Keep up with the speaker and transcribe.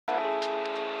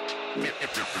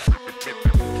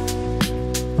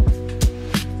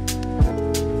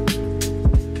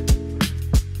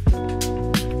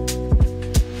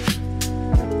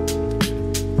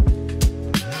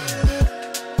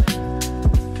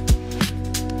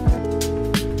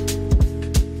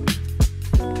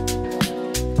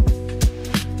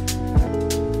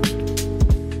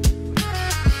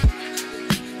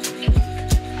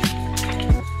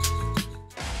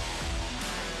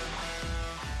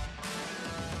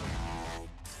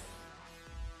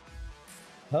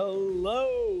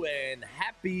Hello and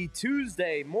happy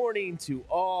Tuesday morning to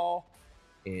all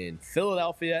in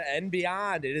Philadelphia and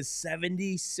beyond. It is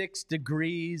 76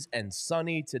 degrees and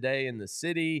sunny today in the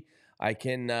city. I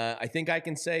think I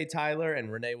can say, Tyler, and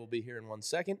Renee will be here in 1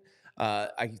 second.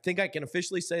 I think I can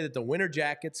officially say that the winter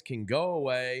jackets can go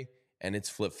away and it's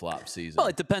flip-flop season. Well,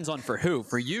 it depends on for who.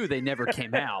 For you, they never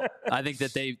came out. I think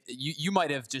that you might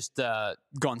have just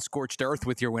gone scorched earth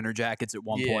with your winter jackets at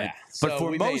one point. But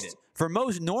so for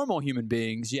most normal human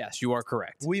beings, yes, you are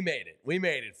correct. We made it. We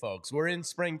made it, folks. We're in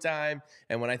springtime,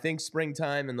 and when I think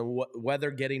springtime and the weather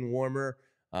getting warmer,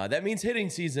 that means hitting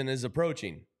season is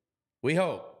approaching. We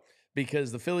hope,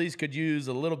 because the Phillies could use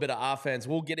a little bit of offense.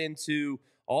 We'll get into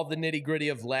all the nitty-gritty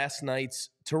of last night's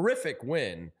terrific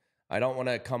win. I don't want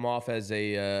to come off as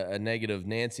a negative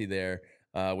Nancy there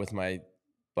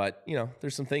but, you know,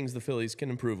 there's some things the Phillies can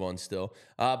improve on still.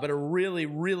 But a really,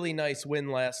 really nice win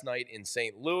last night in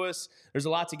St. Louis. There's a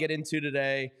lot to get into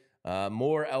today.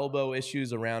 More elbow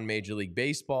issues around Major League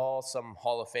Baseball. Some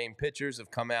Hall of Fame pitchers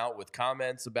have come out with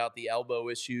comments about the elbow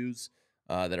issues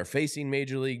that are facing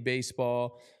Major League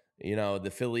Baseball. You know,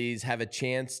 the Phillies have a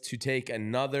chance to take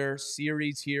another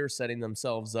series here, setting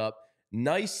themselves up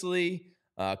nicely.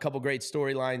 A couple great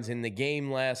storylines in the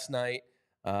game last night.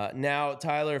 Now,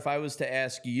 Tyler, if I was to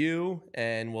ask you,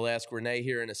 and we'll ask Renee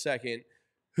here in a second,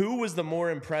 who was the more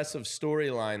impressive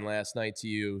storyline last night to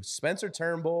you, Spencer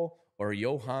Turnbull or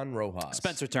Johan Rojas?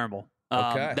 Spencer Turnbull.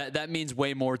 Okay. That means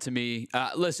way more to me.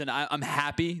 Listen, I'm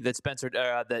happy that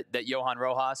that Johan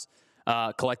Rojas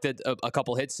collected a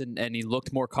couple hits and he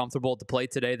looked more comfortable at the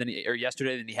plate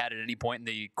yesterday than he had at any point in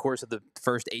the course of the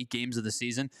first 8 games of the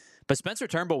season. But Spencer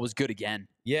Turnbull was good again.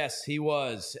 Yes, he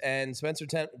was. And Spencer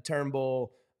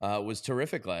Turnbull was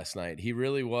terrific last night. He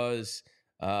really was.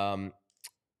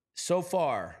 So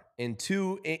far, in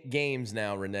 2 games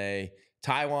now, Renee,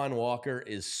 Taijuan Walker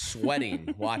is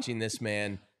sweating watching this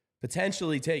man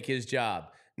potentially take his job.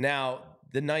 Now,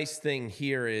 the nice thing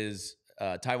here is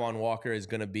Taijuan Walker is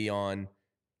going to be on,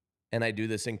 and I do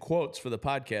this in quotes for the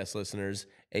podcast listeners,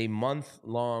 a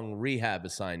month-long rehab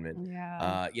assignment.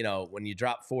 Yeah. You know, when you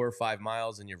drop 4 or 5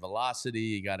 miles in your velocity,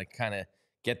 you got to kind of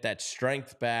get that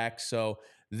strength back. So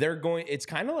it's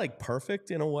kind of like perfect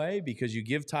in a way, because you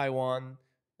give Taijuan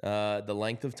the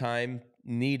length of time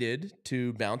needed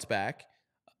to bounce back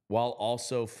while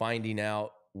also finding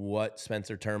out what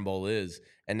Spencer Turnbull is.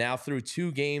 And now through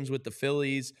 2 games with the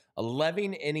Phillies,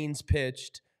 11 innings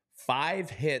pitched, 5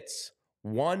 hits,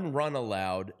 1 run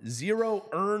allowed, 0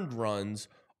 earned runs,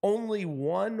 only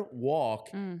 1 walk,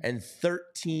 and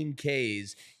 13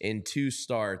 Ks in 2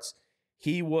 starts.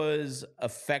 He was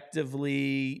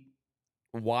effectively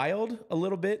wild a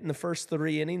little bit in the first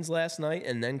 3 innings last night,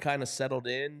 and then kind of settled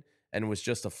in and was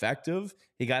just effective.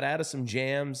 He got out of some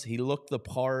jams. He looked the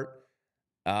part.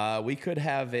 We could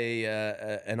have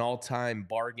an all-time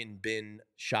bargain bin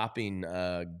shopping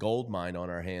gold mine on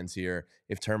our hands here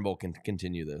if Turnbull can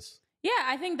continue this. Yeah,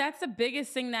 I think that's the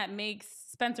biggest thing that makes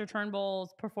Spencer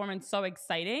Turnbull's performance so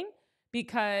exciting,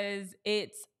 because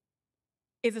it's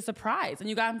a surprise, and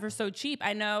you got him for so cheap.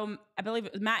 I believe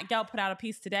it was Matt Gell put out a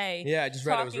piece today. Yeah, I just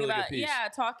read it. It was a really good piece. Yeah,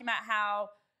 talking about how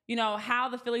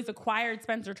the Phillies acquired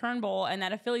Spencer Turnbull, and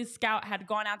that a Phillies scout had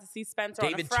gone out to see Spencer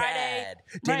on a Friday.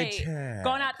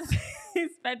 Going out to see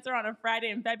Spencer on a Friday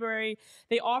in February.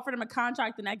 They offered him a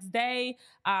contract the next day.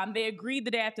 They agreed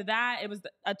the day after that. It was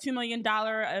a $2 million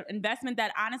investment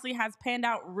that honestly has panned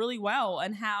out really well,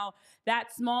 and how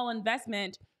that small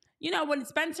investment, when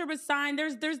Spencer was signed,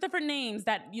 there's different names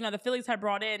that, the Phillies had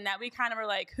brought in that we kind of were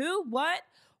like, who, what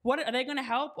are they going to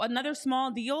help? Another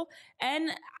small deal.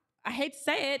 And I hate to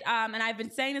say it, and I've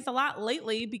been saying this a lot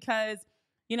lately, because,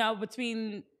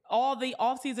 between all the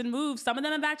offseason moves, some of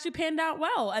them have actually panned out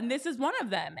well, and this is one of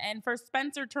them. And for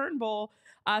Spencer Turnbull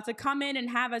to come in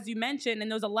and have, as you mentioned, in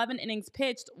those 11 innings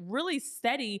pitched, really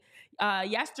steady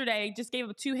yesterday, just gave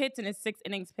up 2 hits in his 6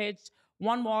 innings pitched,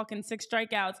 1 walk and 6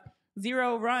 strikeouts,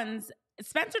 0 runs.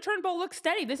 Spencer Turnbull looks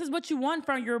steady. This is what you want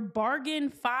from your bargain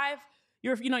 5,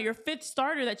 your 5th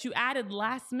starter that you added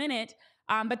last minute.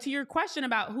 But to your question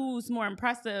about who's more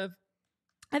impressive,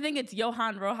 I think it's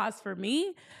Johan Rojas for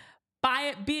me.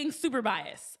 being super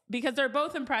biased because they're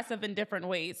both impressive in different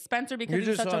ways. Spencer because You're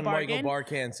he's just such a on bargain. Michael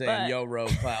Barkan saying "Yo, Ro,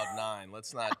 Cloud9."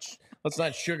 Let's not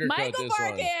sugarcoat Michael this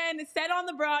one. Barkan said on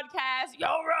the broadcast, "Yo,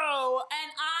 Ro,"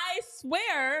 and I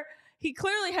swear he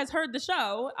clearly has heard the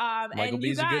show. Michael and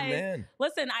B's you guys, a good man.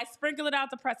 Listen, I sprinkled it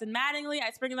out to Preston Mattingly. I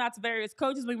sprinkled it out to various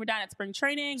coaches when we were down at spring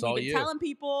training. We've been telling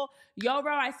people, "Yo,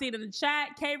 Ro," I see it in the chat.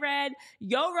 K-Red,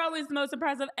 "Yo, Ro" is the most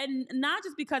impressive, and not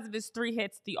just because of his 3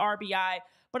 hits, the RBI.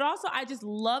 But also, I just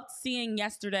loved seeing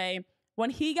yesterday when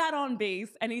he got on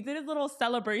base and he did his little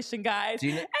celebration, guys. And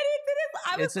he did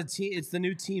It's the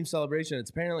new team celebration. It's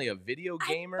apparently a video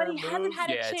gamer but he hasn't had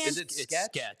a chance. Is it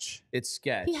sketch? It's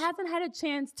sketch. He hasn't had a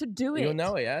chance to do it.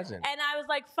 No, he hasn't. And I was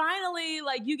like, finally,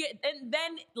 like you get. And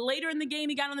then later in the game,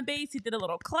 he got on the base. He did a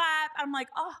little clap. I'm like,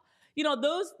 oh.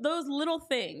 Those little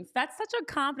things. That's such a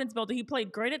confidence builder. He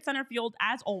played great at center field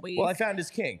as always. Well, I found his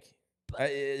kink.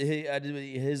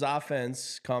 His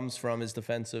offense comes from his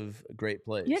defensive great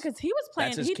plays. Yeah, because he was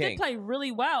playing. He did play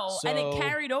really well, and it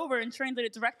carried over and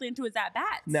translated directly into his at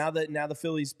bats. Now the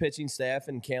Phillies pitching staff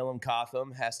and Calum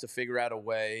Cotham has to figure out a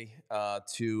way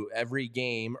to every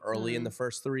game early in the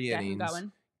first 3 innings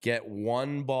get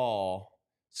one ball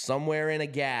somewhere in a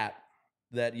gap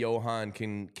that Johan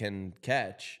can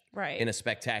catch in a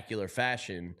spectacular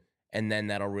fashion. And then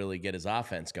that'll really get his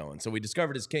offense going. So we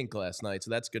discovered his kink last night, so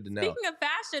that's good to know. Speaking of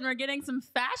fashion, we're getting some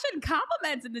fashion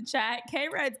compliments in the chat.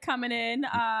 K-Red's coming in,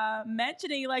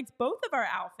 mentioning he likes both of our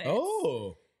outfits.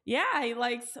 Oh. Yeah, he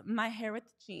likes my hair with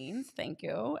the jeans, thank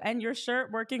you. And your shirt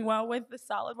working well with the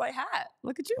solid white hat.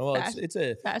 Look at you. Well, it's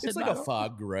like a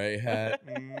fog gray hat.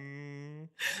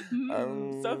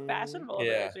 So fashionable.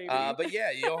 Yeah. But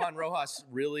yeah, Johan Rojas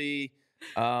really...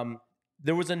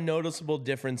 there was a noticeable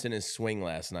difference in his swing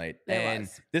last night.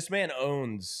 This man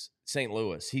owns St.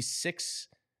 Louis. He's 6.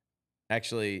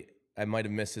 Actually, I might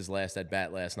have missed his last at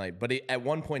bat last night, but at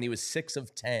one point he was 6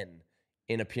 of 10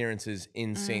 in appearances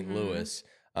in St. Louis.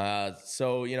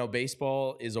 So,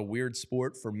 baseball is a weird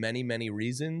sport for many, many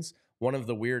reasons. One of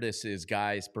the weirdest is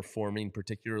guys performing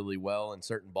particularly well in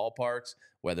certain ballparks,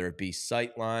 whether it be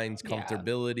sight lines,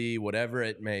 comfortability, whatever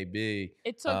it may be.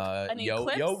 It took an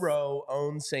eclipse. Yo-Ro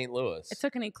owns St. Louis. It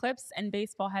took an eclipse and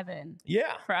baseball heaven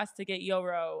for us to get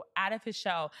Yo-Ro out of his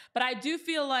shell. But I do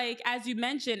feel like, as you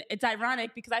mentioned, it's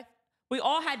ironic because we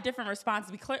all had different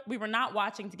responses. We were not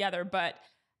watching together, but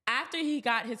after he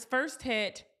got his first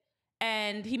hit,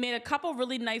 and he made a couple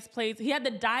really nice plays. He had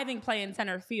the diving play in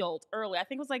center field early. I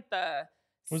think it was like the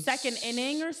second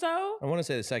inning or so. I want to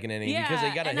say the second inning because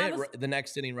they got a hit the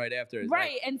next inning right after.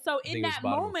 Right. And so in that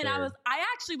moment, I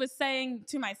actually was saying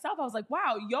to myself, I was like,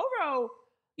 wow, Yo-Ro,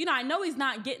 I know he's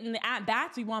not getting the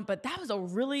at-bats we want, but that was a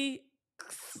really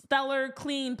stellar,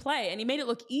 clean play. And he made it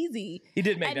look easy. He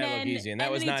did make that look easy. And that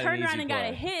was not an easy play. And then he turned around and got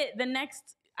a hit the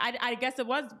next, I guess it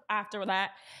was after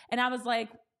that. And I was like,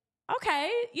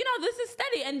 okay, this is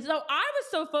steady. And so I was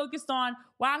so focused on,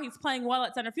 wow, he's playing well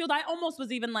at center field. I almost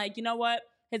was even like, you know what?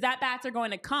 His at-bats are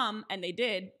going to come. And they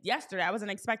did yesterday. I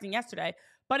wasn't expecting yesterday.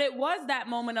 But it was that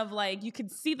moment of like, you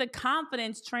could see the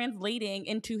confidence translating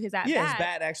into his at-bat. Yeah, his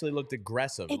bat actually looked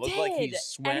aggressive. It looked like he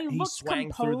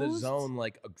swung through the zone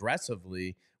like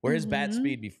aggressively, where his bat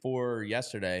speed before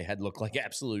yesterday had looked like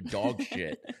absolute dog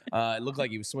shit. It looked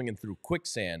like he was swinging through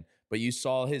quicksand. But you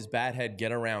saw his bat head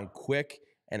get around quick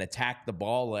and attacked the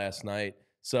ball last night.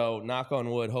 So knock on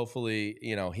wood, hopefully,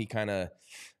 he kind of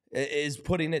is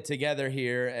putting it together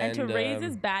here. And to raise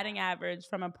his batting average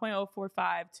from a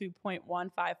 .045 to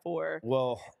 .154.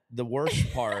 Well, the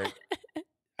worst part,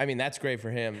 that's great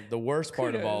for him. The worst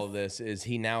part of all of this is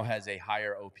he now has a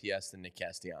higher OPS than Nick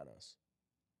Castellanos.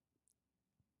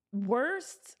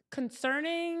 Worst?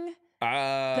 Concerning?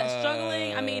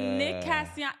 Struggling? Nick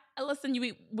Castellanos, listen,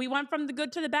 we went from the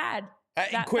good to the bad.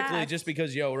 Quickly, just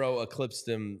because Yo-Ro eclipsed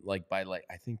him by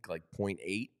I think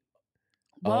 0.8.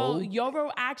 Well,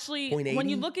 Yo-Ro actually, when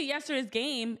you look at yesterday's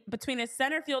game, between his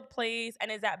center field plays and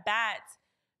his at-bats,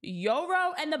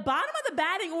 Yo-Ro and the bottom of the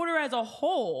batting order as a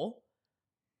whole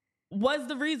was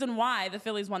the reason why the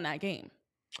Phillies won that game.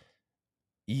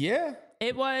 Yeah.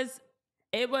 It was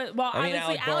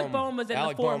obviously Alec Bohm was in the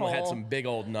 4 hole. Alec Bohm had some big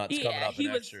old nuts coming up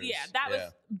in extras.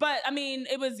 But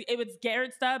it was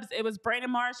Garrett Stubbs, it was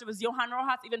Brandon Marsh, it was Johan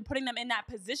Rojas, even putting them in that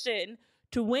position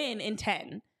to win in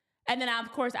 10. And then,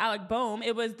 of course, Alec Bohm,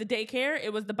 it was the Daycare,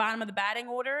 it was the bottom of the batting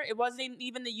order. It wasn't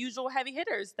even the usual heavy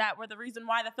hitters that were the reason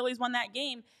why the Phillies won that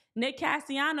game. Nick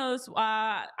Castellanos,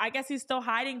 I guess he's still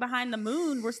hiding behind the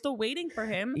moon. We're still waiting for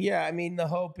him. Yeah, the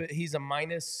hope, he's a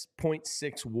minus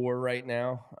 0.6 WAR right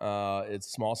now.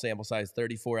 It's small sample size,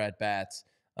 34 at-bats,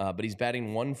 but he's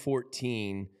batting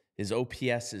 114. His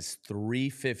OPS is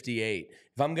 358.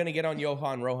 If I'm going to get on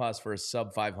Johan Rojas for a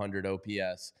sub 500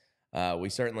 OPS, we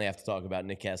certainly have to talk about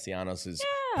Nick Castellanos'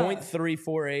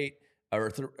 .348, or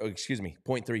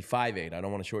 0.358. I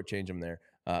don't want to shortchange him there.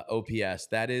 OPS.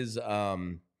 That is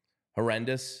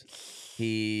horrendous.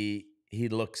 He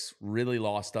looks really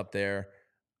lost up there.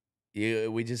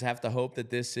 We just have to hope that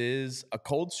this is a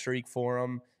cold streak for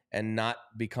him and not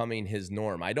becoming his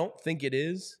norm. I don't think it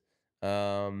is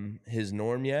his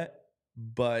norm yet,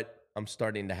 but I'm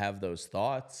starting to have those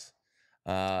thoughts.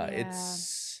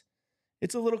 It's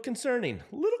a little concerning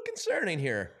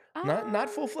here. Not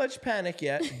full-fledged panic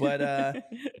yet, but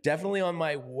definitely on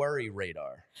my worry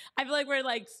radar. I feel like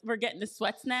we're getting the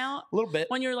sweats now. A little bit.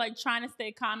 When you're like trying to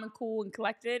stay calm and cool and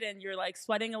collected and you're like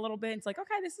sweating a little bit, it's like,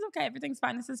 okay, this is okay. Everything's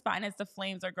fine. This is fine as the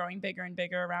flames are growing bigger and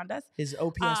bigger around us. His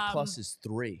OPS plus is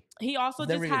 3. He also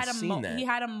just had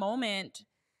a moment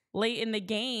late in the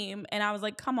game, and I was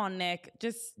like, come on, Nick,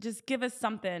 just give us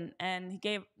something. And he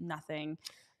gave nothing.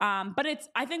 But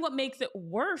I think what makes it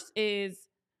worse is,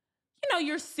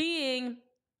 you're seeing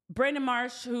Brandon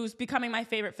Marsh, who's becoming my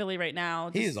favorite Philly right now.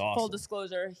 He is awesome. Full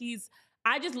disclosure.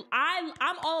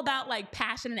 I'm all about like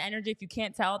passion and energy. If you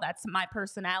can't tell, that's my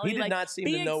personality. He did not seem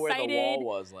to know where the wall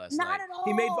was last night. Not at all.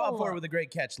 He made up for it with a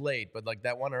great catch late, but like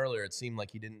that one earlier, it seemed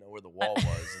like he didn't know where the wall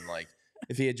was. And like,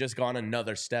 if he had just gone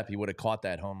another step, he would have caught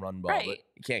that home run ball. Right. But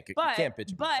you can't pitch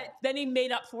him. But then he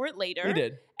made up for it later. He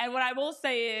did. And what I will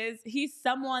say is he's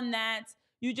someone that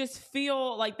you just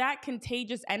feel like that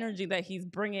contagious energy that he's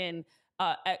bringing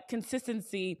at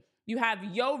consistency. You have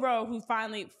Yoro, who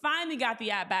finally got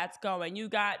the at-bats going. You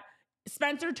got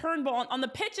Spencer Turnbull on the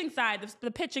pitching side.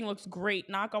 The pitching looks great.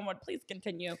 Knock on wood. Please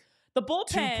continue. The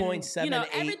bullpen, 2.78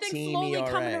 everything's slowly ERA.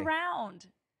 coming around.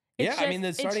 The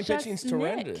starting pitching's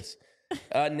horrendous.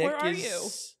 Nick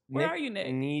Where are you,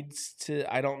 Nick? Needs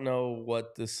to. I don't know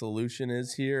what the solution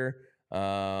is here.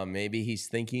 Maybe he's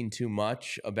thinking too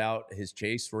much about his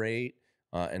chase rate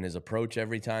and his approach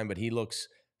every time, but he looks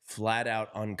flat out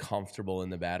uncomfortable in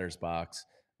the batter's box.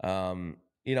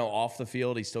 Off the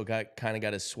field, he still got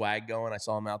his swag going. I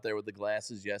saw him out there with the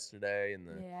glasses yesterday and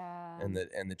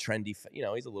the trendy.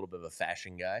 He's a little bit of a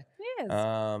fashion guy. He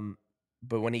is.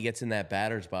 But when he gets in that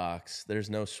batter's box, there's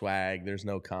no swag, there's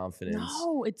no confidence.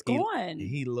 No, it's gone.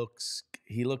 He looks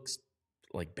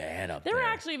like bad up there. There were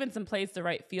actually even some plays to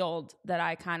right field that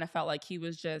I kind of felt like he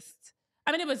was just.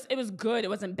 I mean, it was good. It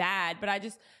wasn't bad, but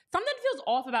something feels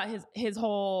off about his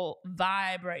whole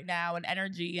vibe right now and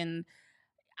energy. And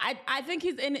I think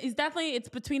he's definitely, it's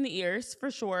between the ears for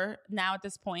sure now at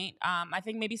this point. I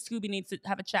think maybe Scooby needs to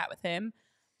have a chat with him,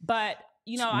 but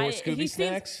more Scooby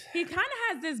snacks. He kind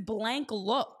of has this blank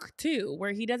look too,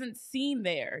 where he doesn't seem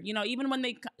there. Even when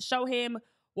they show him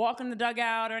walking the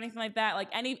dugout or anything like that, like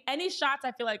any shots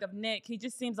I feel like of Nick, he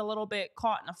just seems a little bit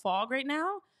caught in a fog right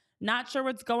now. Not sure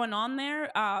what's going on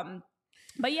there.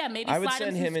 But yeah, maybe I would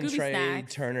send him and Scooby Trey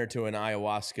snacks. Turner to an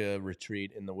ayahuasca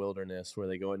retreat in the wilderness where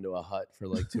they go into a hut for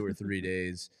like 2 or 3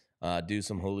 days, do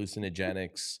some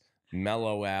hallucinogenics,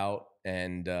 mellow out,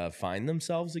 and find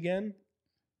themselves again.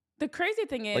 The crazy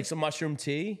thing is, like some mushroom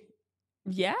tea.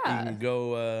 Yeah, you can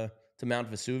go to Mount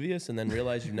Vesuvius and then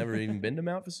realize you've never even been to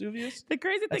Mount Vesuvius. The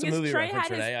crazy thing is, Trey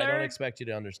had his I don't expect you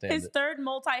to understand his third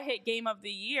multi-hit game of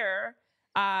the year.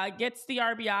 Gets the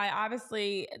RBI,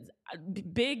 obviously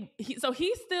big.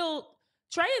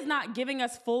 Trey is not giving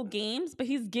us full games, but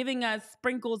he's giving us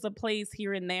sprinkles of plays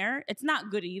here and there. It's not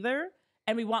good either.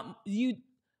 And you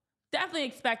definitely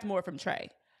expect more from Trey.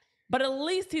 But at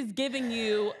least he's giving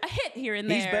you a hit here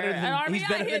and there. He's better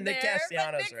than Nick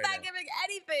Castellanos Nick's right not now. giving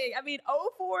anything. I mean,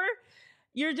 0-4,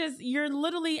 you're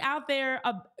literally out there.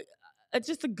 It's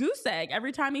just a goose egg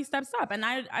every time he steps up. And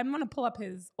I'm going to pull up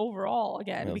his overall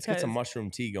again. Let's get some mushroom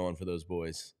tea going for those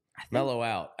boys. Mellow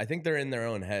out. I think they're in their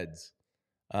own heads.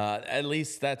 At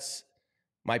least that's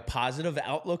my positive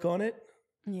outlook on it.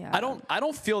 Yeah, I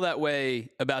don't feel that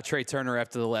way about Trey Turner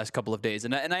after the last couple of days,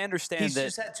 and I understand he's that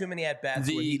just had too many at bats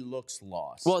where he looks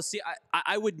lost. Well, see,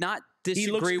 I would not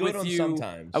disagree with you.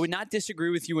 Sometimes. I would not disagree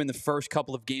with you in the first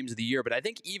couple of games of the year, but I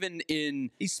think even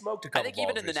in he smoked a couple. I think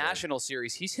even in the National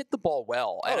Series, he's hit the ball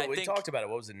well. Oh, we talked about it.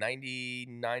 What was it,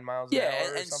 99 miles an hour?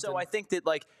 Yeah, and so I think that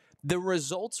like the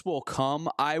results will come.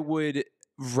 I would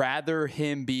rather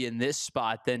him be in this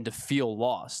spot than to feel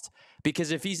lost,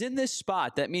 because if he's in this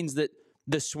spot, that means that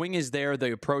the swing is there,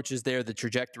 the approach is there, the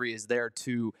trajectory is there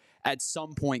to, at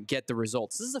some point, get the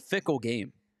results. This is a fickle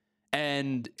game.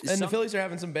 And the Phillies are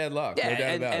having some bad luck. Yeah, no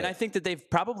doubt about it. And I think that they've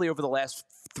probably, over the last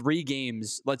 3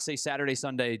 games, let's say Saturday,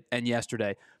 Sunday, and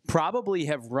yesterday, probably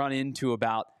have run into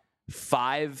about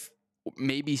 5,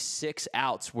 maybe 6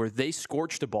 outs where they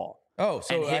scorched a ball. Oh,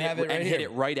 so I have it right here. Hit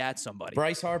it right at somebody.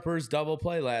 Bryce Harper's double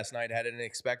play last night had an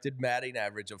expected batting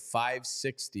average of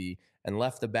 560 and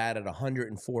left the bat at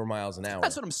 104 miles an hour.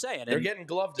 That's what I'm saying. They're getting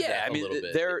gloved to death a little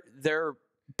bit. They're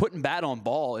putting bat on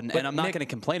ball, and I'm not going to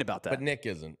complain about that. But Nick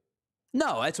isn't.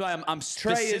 No, that's why I'm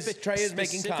Trey is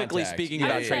making specifically contact. speaking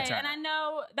about Trey Turner. And I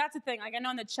know that's the thing. Like I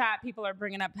know in the chat, people are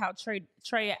bringing up how Trey,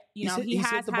 he has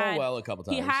hit the ball well a couple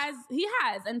times. He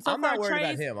has, and so I'm far not worried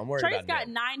about him. I'm worried Trey's about got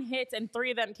him. 9 hits, and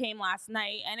 3 of them came last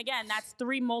night. And again, that's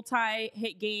 3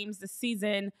 multi-hit games this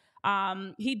season.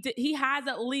 He has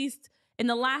at least in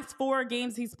the last 4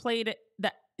 games he's played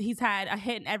that he's had a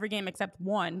hit in every game except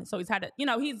 1. So he's had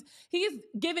he's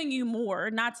giving you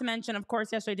more. Not to mention, of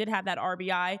course, yesterday did have that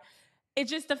RBI. It's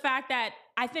just the fact that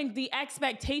I think the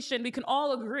expectation, we can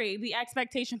all agree, the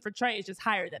expectation for Trey is just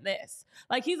higher than this.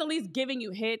 Like, he's at least giving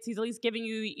you hits. He's at least giving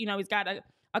you, he's got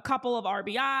a couple of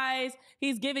RBIs.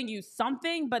 He's giving you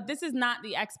something, but this is not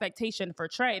the expectation for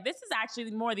Trey. This is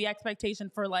actually more the expectation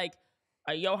for, like,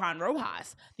 a Johan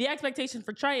Rojas. The expectation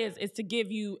for Trey is to give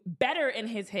you better in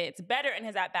his hits, better in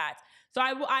his at-bats. So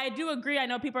I do agree. I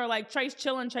know people are like, Trey's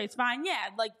chilling, Trey's fine. Yeah,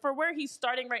 like, for where he's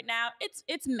starting right now,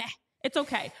 it's meh. It's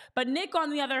okay. But Nick, on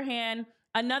the other hand,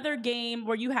 another game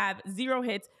where you have 0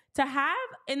 hits, to have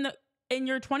in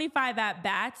your 25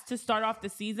 at-bats to start off the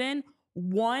season,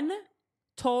 1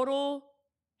 total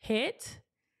hit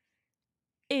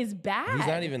is bad. He's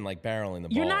not even like barreling the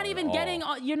ball. You're not even getting,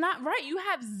 you're not right. You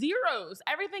have zeros.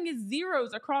 Everything is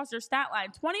zeros across your stat line.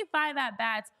 25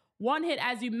 at-bats, 1 hit,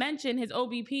 as you mentioned, his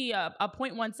OBP, a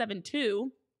 .172,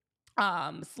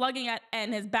 slugging at,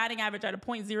 and his batting average at a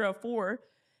 .04.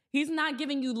 He's not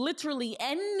giving you literally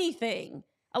anything.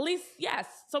 At least, yes.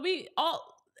 So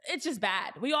it's just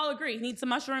bad. We all agree. He needs some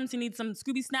mushrooms. He needs some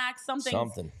Scooby snacks.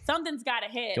 Something's got to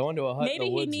hit. Going to a hut maybe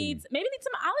he needs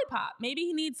some Olipop. Maybe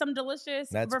he needs some delicious,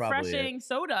 refreshing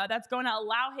soda that's going to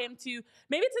allow him to.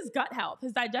 Maybe it's his gut health,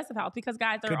 his digestive health. Because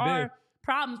guys, there are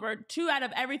problems where 2 out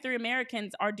of every 3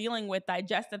 Americans are dealing with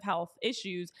digestive health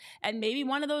issues, and maybe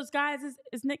one of those guys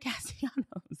is Nick Castellanos.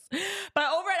 But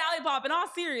over at Olipop, in all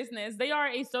seriousness, they are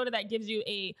a soda that gives you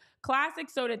a classic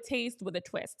soda taste with a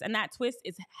twist, and that twist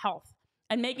is health.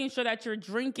 And making sure that you're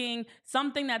drinking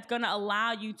something that's going to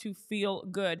allow you to feel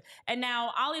good. And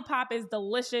now Olipop is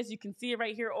delicious. You can see it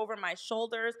right here over my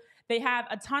shoulders. They have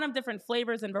a ton of different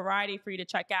flavors and variety for you to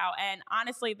check out. And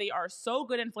honestly, they are so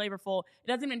good and flavorful. It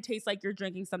doesn't even taste like you're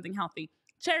drinking something healthy.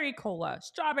 Cherry cola,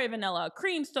 strawberry vanilla,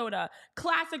 cream soda,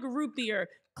 classic root beer,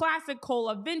 classic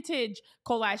cola, vintage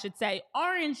cola, I should say,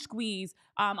 orange squeeze,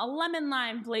 a lemon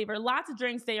lime flavor. Lots of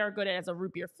drinks they are good at as a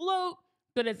root beer float,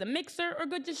 good as a mixer, or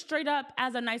good just straight up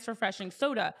as a nice refreshing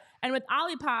soda. And with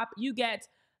Olipop, you get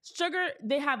sugar.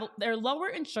 They're lower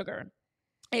in sugar.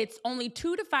 It's only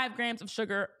 2 to 5 grams of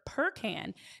sugar per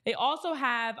can. They also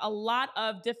have a lot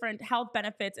of different health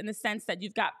benefits in the sense that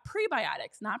you've got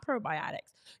prebiotics, not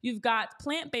probiotics. You've got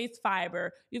plant-based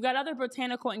fiber. You've got other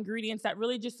botanical ingredients that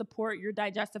really just support your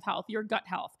digestive health, your gut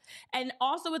health. And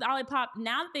also with Olipop,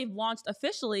 now that they've launched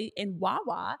officially in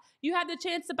Wawa, you have the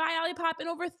chance to buy Olipop in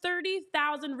over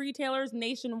 30,000 retailers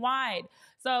nationwide.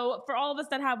 So for all of us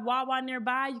that have Wawa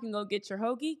nearby, you can go get your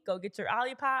hoagie, go get your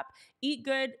Olipop, eat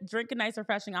good, drink a nice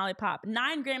refreshing Olipop.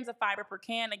 9 grams of fiber per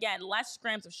can, again, less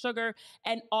grams of sugar,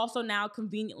 and also now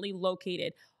conveniently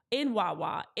located in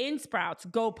Wawa, in Sprouts,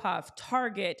 GoPuff,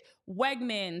 Target,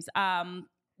 Wegmans,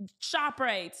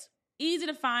 ShopRite. Easy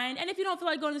to find. And if you don't feel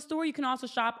like going to the store, you can also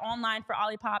shop online for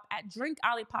Olipop at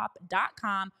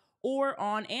drinkolipop.com or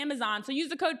on Amazon. So use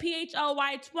the code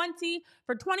PHLY20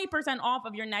 for 20% off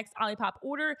of your next Olipop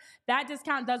order. That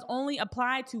discount does only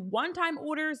apply to one-time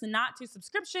orders, not to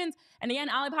subscriptions. And again,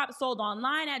 Olipop is sold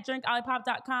online at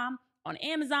drinkolipop.com, on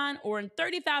Amazon, or in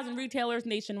 30,000 retailers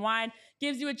nationwide.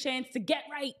 Gives you a chance to get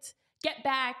right, get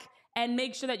back, and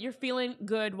make sure that you're feeling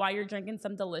good while you're drinking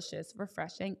some delicious,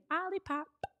 refreshing Olipop.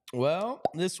 Well,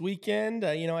 this weekend,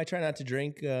 I try not to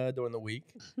drink during the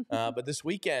week, but this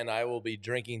weekend I will be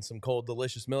drinking some cold,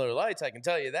 delicious Miller Lights. I can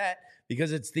tell you that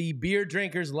because it's the beer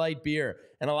drinkers' light beer,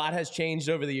 and a lot has changed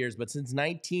over the years. But since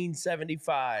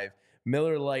 1975,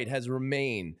 Miller Lite has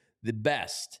remained the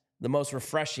best, the most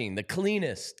refreshing, the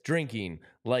cleanest drinking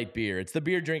light beer. It's the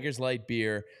beer drinkers' light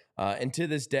beer, and to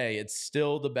this day, it's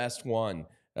still the best one.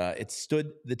 It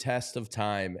stood the test of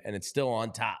time, and it's still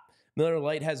on top. Miller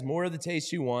Lite has more of the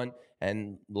taste you want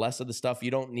and less of the stuff you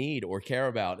don't need or care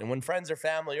about. And when friends or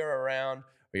family are around,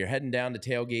 or you're heading down to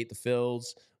tailgate the Phils,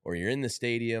 or you're in the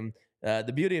stadium,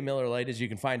 the beauty of Miller Lite is you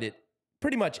can find it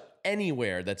pretty much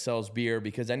anywhere that sells beer,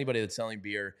 because anybody that's selling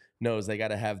beer knows they got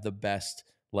to have the best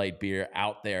light beer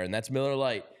out there, and that's Miller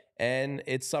Lite. and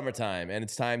it's summertime, and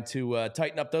it's time to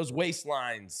tighten up those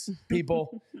waistlines,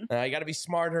 people. You got to be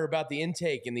smarter about the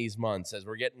intake in these months as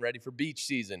we're getting ready for beach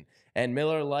season. And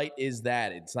Miller Lite is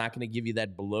that. It's not going to give you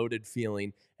that bloated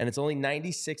feeling, and it's only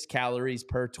 96 calories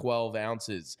per 12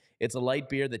 ounces. It's a light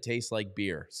beer that tastes like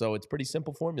beer, so it's pretty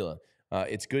simple formula.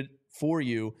 It's good for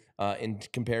you in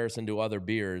comparison to other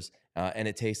beers, and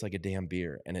it tastes like a damn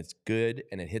beer, and it's good,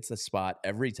 and it hits the spot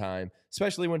every time,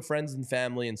 especially when friends and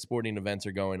family and sporting events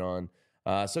are going on.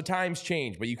 So times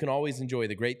change, but you can always enjoy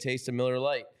the great taste of Miller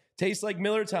Lite. Tastes like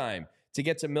Miller time. To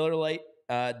get some Miller Lite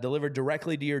delivered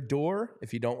directly to your door,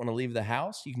 if you don't want to leave the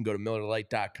house, you can go to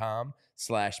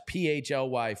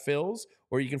MillerLite.com/PHLY Phils,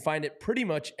 or you can find it pretty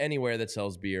much anywhere that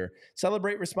sells beer.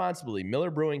 Celebrate responsibly.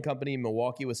 Miller Brewing Company,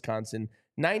 Milwaukee, Wisconsin,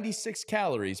 96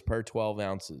 calories per 12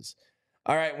 ounces.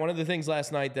 All right, one of the things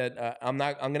last night that I'm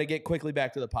going to get quickly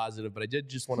back to the positive, but I did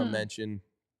just want to mention,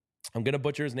 I'm going to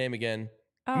butcher his name again.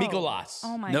 Mikolas.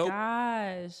 Oh my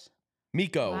gosh.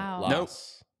 Miko. Wow. Nope.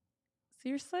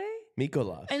 Seriously?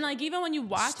 Mikolas. And like even when you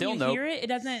watch and you hear it, it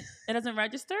doesn't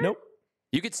register? Nope.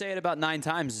 You could say it about 9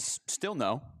 times, still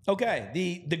no. Okay,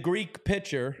 the Greek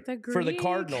pitcher for the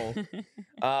Cardinals,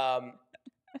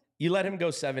 you let him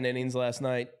go 7 innings last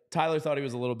night. Tyler thought he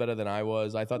was a little better than I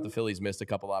was. I thought the Phillies missed a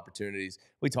couple opportunities.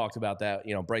 We talked about that.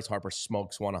 You know, Bryce Harper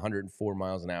smokes one 104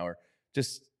 miles an hour.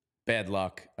 Just bad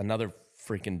luck. Another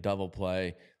freaking double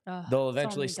play. They'll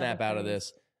eventually snap out of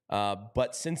this.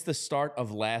 But since the start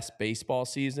of last baseball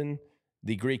season,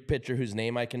 the Greek pitcher whose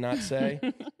name I cannot say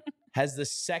has the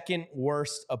second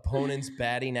worst opponent's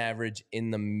batting average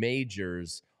in the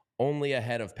majors, only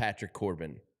ahead of Patrick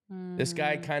Corbin. This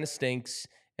guy kind of stinks,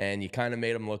 and you kind of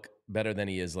made him look better than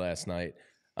he is last night.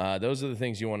 Those are the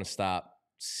things you want to stop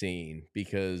seeing,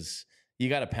 because you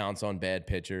got to pounce on bad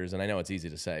pitchers. And I know it's easy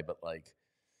to say, but like,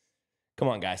 come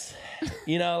on, guys.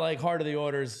 You know, like heart of the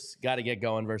orders got to get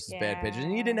going versus bad pitchers.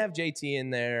 And you didn't have JT in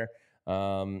there,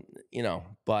 you know,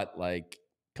 but like,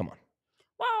 come on.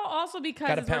 Well, also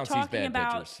because we're talking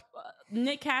about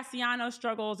Nick Castellanos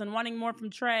struggles and wanting more from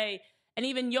Trey, and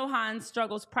even Johan's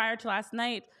struggles prior to last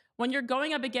night. When you're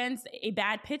going up against a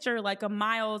bad pitcher like a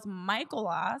Miles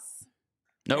Mikolas.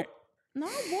 Nope. No,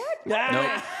 what?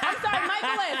 Nope. I'm sorry,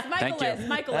 Michaelis. My bad.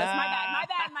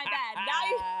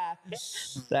 Now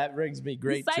that brings me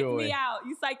great joy.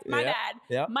 You psyched me out. My bad.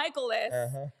 Yep. Michaelis.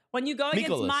 When you go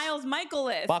against Miles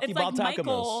Mikolas, it's like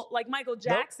Michael, like Michael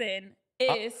Jackson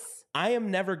is. I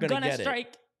am never gonna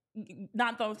strike,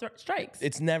 not throw strikes.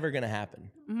 It's never gonna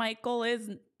happen. Michael is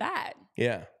bad.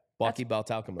 Yeah. Walkie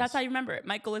Baltalkamus. That's how you remember it.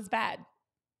 Michael is bad.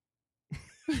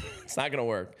 It's not gonna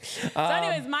work. So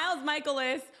anyways, Miles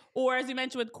Mikolas, or as you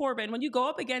mentioned with Corbin, when you go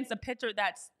up against a pitcher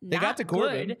that's not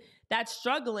good, that's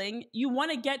struggling, you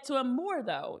want to get to him more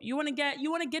though. You want to get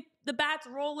the bats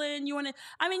rolling.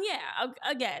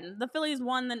 Again, the Phillies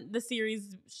won the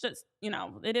series. Just,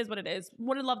 it is what it is.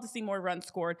 Would have loved to see more runs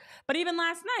scored. But even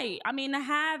last night, to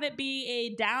have it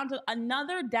be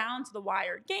another down to the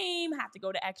wire game, have to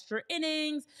go to extra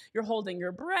innings, you're holding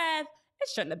your breath. It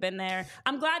shouldn't have been there.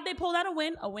 I'm glad they pulled out a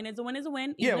win. A win is a win is a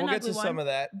win. Yeah, we'll get to some of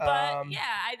that. But I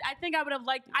think I would have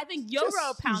liked. I think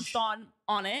Yoro pounced on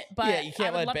it. But yeah, you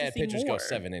can't let bad pitchers go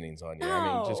 7 innings on you.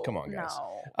 No, just come on, guys.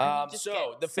 No.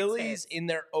 So the Phillies in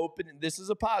their open. This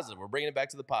is a positive. We're bringing it back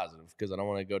to the positive because I don't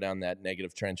want to go down that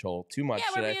negative trench hole too much.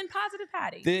 Yeah, we're being positive,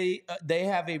 Patty. They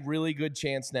have a really good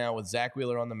chance now with Zach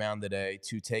Wheeler on the mound today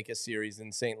to take a series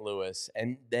in St. Louis,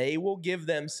 and they will give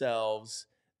themselves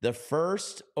the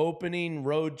first opening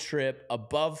road trip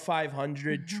above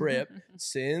 500 trip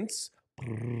since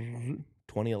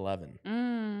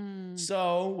 2011.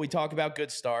 So we talk about good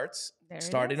starts.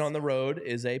 Starting on the road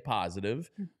is a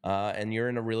positive, and you're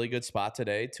in a really good spot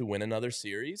today to win another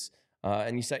series,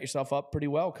 and you set yourself up pretty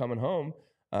well coming home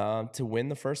to win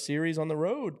the first series on the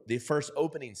road, the first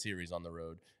opening series on the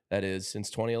road, that is, since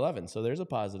 2011. So there's a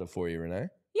positive for you, Renee.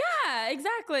 Yeah,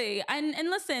 exactly. And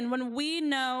listen, when we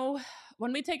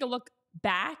take a look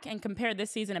back and compare this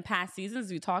season and past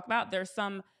seasons, we talk about, there's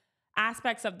some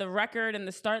aspects of the record and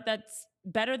the start that's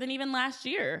better than even last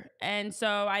year. And so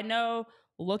I know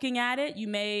looking at it,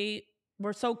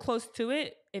 we're so close to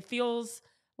it. It feels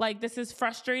like this is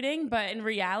frustrating, but in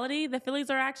reality, the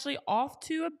Phillies are actually off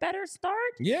to a better start.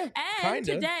 Yeah, and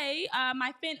today,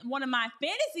 one of my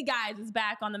fantasy guys is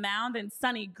back on the mound, and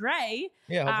Sonny Gray.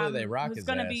 Yeah, hopefully they rock his ass.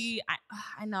 Going to be.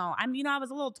 I know. I was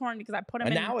a little torn because I put him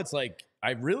in. And now it's like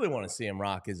I really want to see him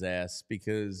rock his ass,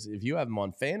 because if you have him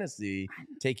on fantasy,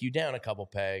 take you down a couple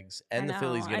pegs, and the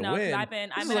Phillies going to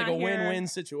win. This is like a win-win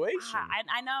situation.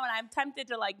 I know, and I'm tempted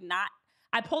to not.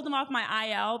 I pulled him off my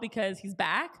IL because he's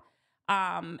back.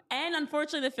 And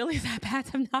unfortunately, the Phillies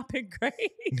at-bats have not been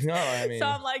great. No, I mean, so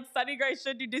I'm like, Sonny Gray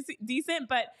should do decent,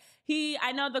 but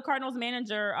I know the Cardinals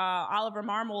manager, Oliver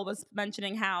Marmol, was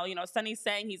mentioning how, Sonny's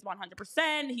saying he's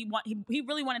 100%. He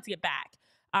really wanted to get back.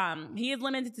 He is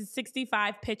limited to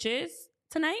 65 pitches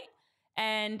tonight.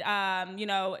 And,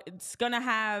 it's going to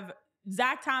have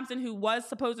Zach Thompson, who was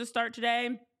supposed to start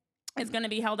today, is going to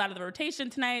be held out of the rotation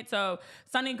tonight. So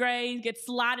Sonny Gray gets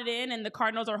slotted in, and the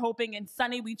Cardinals are hoping in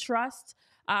Sonny we trust.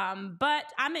 But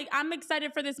I'm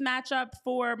excited for this matchup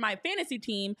for my fantasy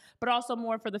team, but also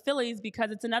more for the Phillies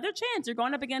because it's another chance. You're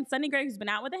going up against Sonny Gray, who's been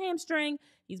out with a hamstring.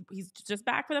 He's just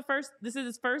back for this is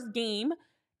his first game.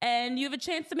 And you have a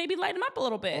chance to maybe light him up a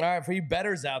little bit. All right, for you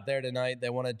bettors out there tonight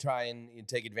that want to try and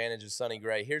take advantage of Sonny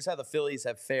Gray, here's how the Phillies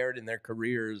have fared in their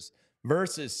careers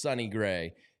versus Sonny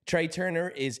Gray. Trey Turner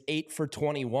is 8 for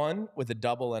 21 with a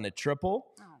double and a triple.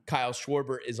 Oh. Kyle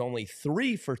Schwarber is only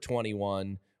 3 for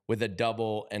 21 with a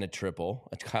double and a triple.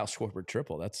 A Kyle Schwarber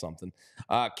triple, that's something.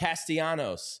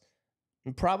 Castellanos,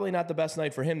 probably not the best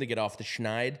night for him to get off the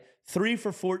schneid. 3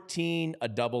 for 14, a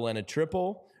double and a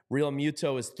triple. Real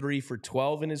Muto is 3 for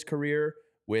 12 in his career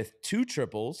with 2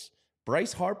 triples.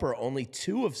 Bryce Harper, only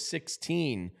 2 of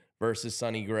 16 versus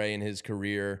Sonny Gray in his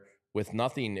career with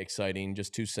nothing exciting,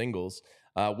 just 2 singles.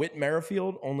 Whit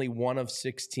Merrifield, only 1 of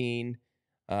 16.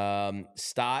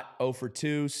 Stott, 0 for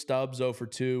 2. Stubbs, 0 for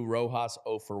 2. Rojas,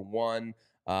 0 for 1.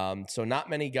 So not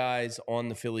many guys on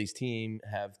the Phillies team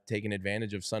have taken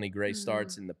advantage of Sonny Gray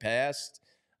starts in the past.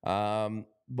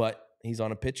 But he's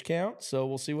on a pitch count, so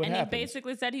we'll see what happens. And he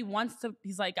basically said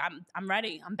he's like, I'm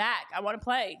ready. I'm back. I want to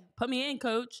play. Put me in,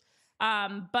 coach.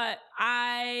 But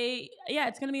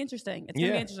it's going to be interesting. It's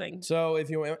going to be interesting. So if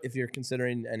you're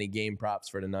considering any game props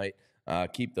for tonight,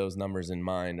 keep those numbers in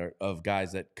mind of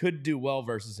guys that could do well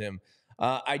versus him.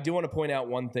 I do want to point out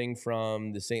one thing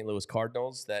from the St. Louis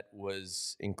Cardinals that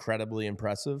was incredibly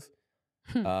impressive.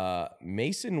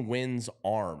 Mason Wynn's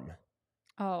arm.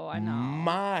 Oh, I know.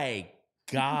 My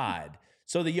God.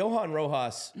 So the Johan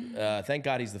Rojas, thank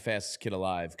God he's the fastest kid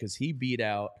alive because he beat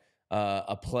out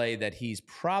a play that he's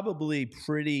probably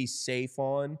pretty safe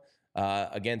on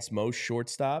against most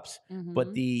shortstops.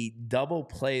 But the double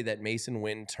play that Mason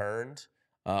Wynn turned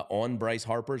on Bryce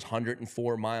Harper's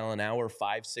 104 mile an hour,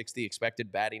 560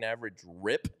 expected batting average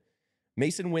rip,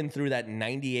 Mason Wynn threw that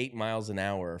 98 miles an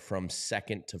hour from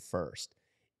second to first.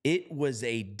 It was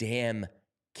a damn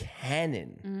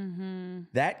cannon.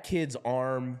 That kid's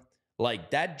arm,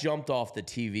 like that jumped off the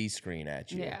TV screen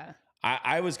at you. Yeah.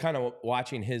 I was kind of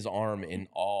watching his arm in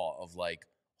awe of like,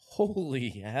 holy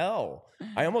hell.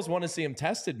 I almost want to see him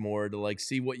tested more to like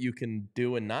see what you can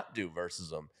do and not do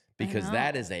versus him because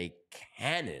that is a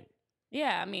cannon.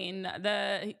 Yeah, I mean,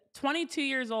 the 22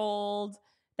 years old,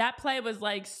 that play was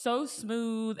like so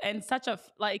smooth and such a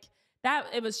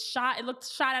it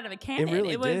looked shot out of a cannon. It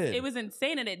really did. It was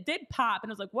insane, and it did pop,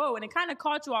 and it was like, whoa, and it kind of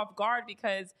caught you off guard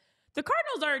because the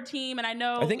Cardinals are a team, and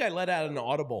I think I let out an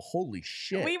audible, holy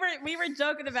shit. We were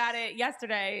joking about it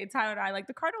yesterday, Tyler and I. Like,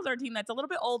 the Cardinals are a team that's a little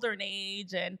bit older in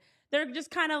age, and they're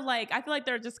just kind of like, I feel like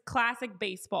they're just classic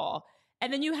baseball.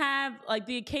 And then you have like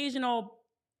the occasional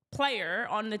player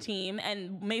on the team,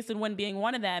 and Mason Wynn being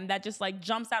one of them, that just like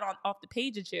jumps out off the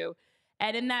page at you.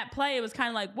 And in that play, it was kind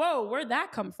of like, whoa, where'd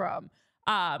that come from?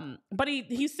 But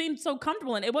he seemed so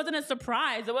comfortable, and it wasn't a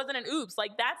surprise. It wasn't an oops.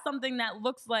 Like, that's something that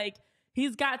looks like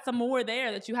he's got some more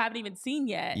there that you haven't even seen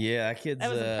yet. Yeah, that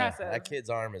was impressive. That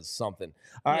kid's arm is something.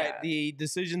 All right, the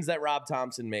decisions that Rob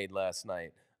Thompson made last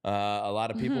night. A lot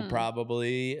of people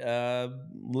probably a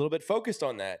little bit focused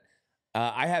on that.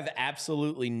 I have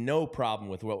absolutely no problem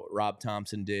with what Rob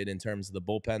Thompson did in terms of the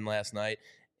bullpen last night.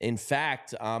 In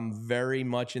fact, I'm very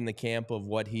much in the camp of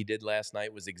what he did last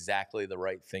night was exactly the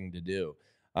right thing to do.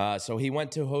 So he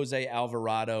went to Jose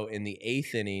Alvarado in the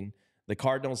 8th inning. The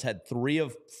Cardinals had 3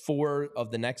 of 4 of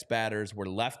the next batters were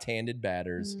left-handed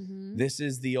batters. This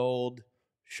is the old,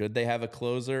 should they have a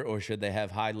closer or should they have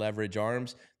high leverage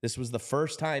arms? This was the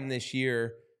first time this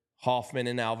year Hoffman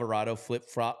and Alvarado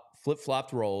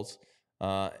flip-flopped roles.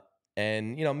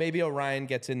 And, maybe Orion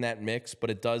gets in that mix, but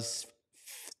it does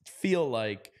feel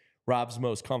like Rob's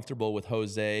most comfortable with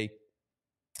Jose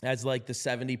as like the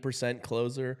 70%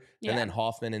 closer and then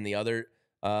Hoffman in the other,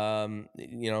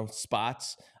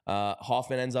 spots.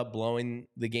 Hoffman ends up blowing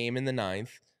the game in the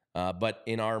 9th. But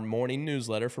in our morning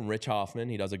newsletter from Rich Hoffman,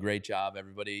 he does a great job.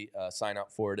 Everybody sign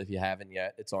up for it if you haven't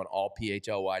yet. It's on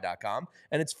allphly.com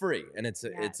and it's free. And it's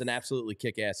an absolutely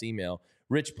kick-ass email.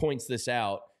 Rich points this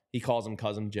out. He calls him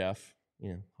Cousin Jeff,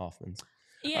 Hoffman's.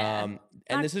 Yeah.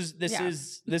 And this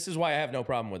is why I have no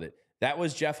problem with it. That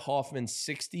was Jeff Hoffman's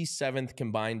 67th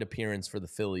combined appearance for the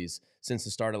Phillies since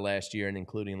the start of last year and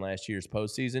including last year's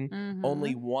postseason.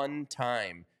 Only one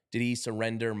time did he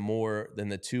surrender more than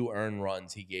the 2 earned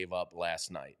runs he gave up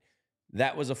last night.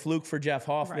 That was a fluke for Jeff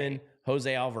Hoffman. Right.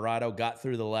 Jose Alvarado got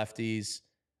through the lefties.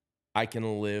 I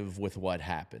can live with what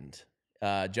happened.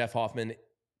 Jeff Hoffman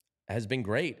has been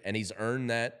great, and he's earned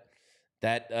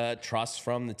that trust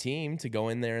from the team to go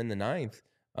in there in the 9th.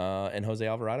 And Jose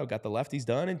Alvarado got the lefties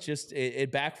done.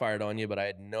 It backfired on you, but I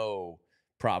had no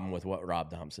problem with what Rob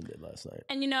Thompson did last night.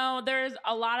 And, there's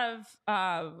a lot of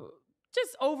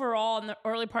just overall in the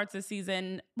early parts of the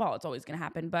season, well, it's always going to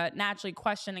happen, but naturally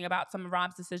questioning about some of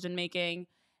Rob's decision-making.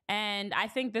 And I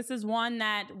think this is one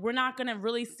that we're not going to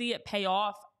really see it pay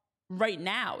off right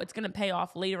now. It's going to pay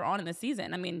off later on in the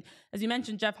season. I mean, as you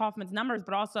mentioned, Jeff Hoffman's numbers,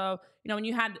 but also, when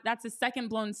you had, that's his second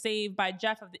blown save by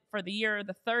Jeff for the year,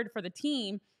 the third for the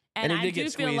team. And he did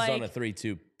get squeezed on a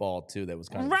 3-2 ball too. That was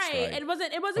kind of right. It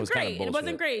wasn't great. Kind of it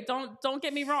wasn't great. Don't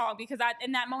get me wrong, because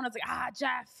in that moment I was like,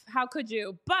 Jeff, how could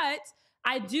you? But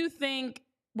I do think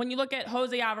when you look at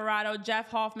Jose Alvarado,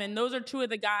 Jeff Hoffman, those are 2 of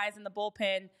the guys in the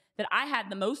bullpen that I had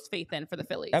the most faith in for the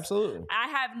Phillies. Absolutely. I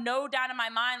have no doubt in my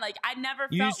mind. Like, I never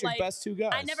you felt used your like best 2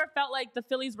 guys. I never felt like the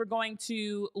Phillies were going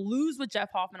to lose with Jeff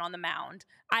Hoffman on the mound.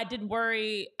 I did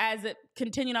worry as it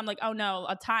continued. I'm like, oh no,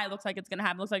 a tie looks like it's going to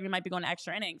happen. Looks like we might be going to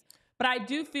extra innings. But I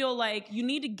do feel like you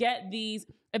need to get these.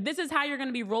 If this is how you're going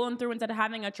to be rolling through instead of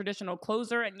having a traditional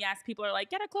closer, and yes, people are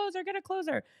like, get a closer.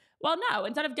 Well, no,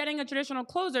 instead of getting a traditional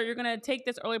closer, you're going to take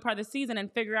this early part of the season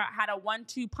and figure out how to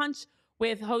 1-2 punch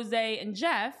with Jose and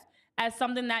Jeff as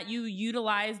something that you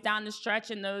utilize down the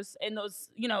stretch in those end of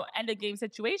game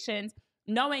situations,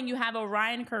 knowing you have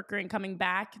Orion Kirkering coming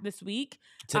back this week.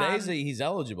 He's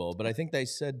eligible, but I think they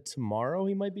said tomorrow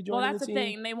he might be joining the team. Well, that's the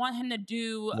thing. They want him to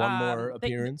do one more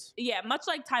appearance. Much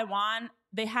like Taiwan,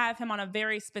 they have him on a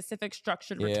very specific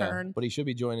structured return. But he should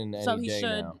be joining any day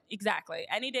now. Exactly.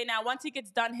 Any day now. Once he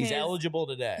gets done he's eligible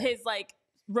today. His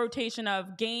rotation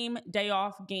of game, day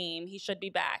off, game, he should be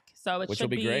back. So it should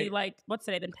be great. like, what's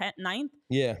today, the 9th?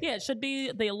 Yeah. Yeah, it should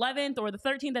be the 11th or the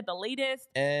 13th at the latest.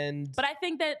 But I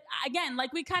think that, again,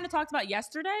 like we kind of talked about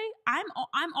yesterday, I'm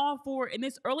all for, in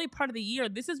this early part of the year,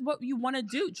 this is what you want to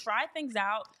do. Try things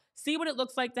out. See what it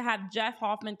looks like to have Jeff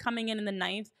Hoffman coming in the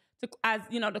 9th to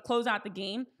close out the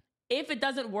game. If it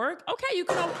doesn't work, okay, you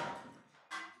can...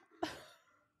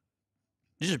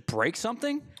 Did you just break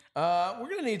something? We're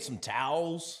going to need some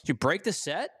towels. Did you break the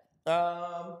set?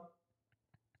 We're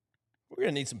going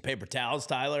to need some paper towels,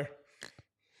 Tyler.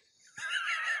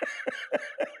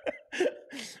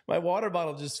 My water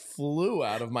bottle just flew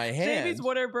out of my hand. Jamie's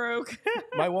water broke.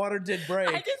 My water did break.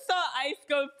 I just saw ice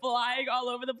go flying all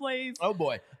over the place. Oh,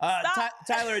 boy.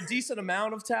 Tyler, a decent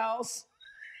amount of towels.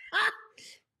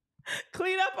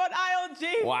 Clean up on aisle G.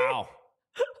 Wow.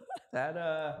 That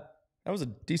was a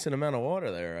decent amount of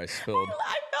water there I spilled.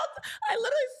 I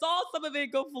literally saw some of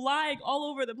it go flying all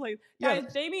over the place.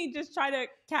 Guys, Jamie just tried to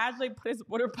casually put his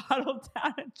water bottle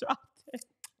down and dropped it.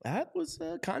 That was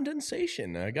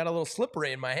condensation. I got a little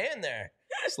slippery in my hand there.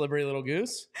 Slippery little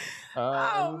goose.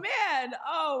 Oh, man.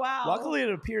 Oh, wow. Luckily,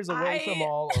 it appears away from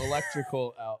all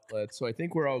electrical outlets, so I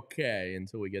think we're okay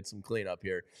until we get some cleanup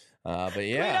here. But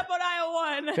yeah. Clean up on aisle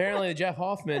 1. Apparently, Jeff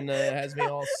Hoffman has me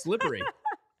all slippery.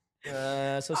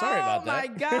 So sorry about that. Oh,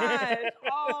 my God.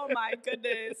 Oh, my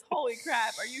goodness. Holy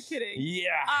crap. Are you kidding?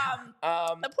 Yeah.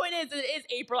 The point is, it is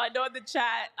April. I know in the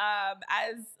chat,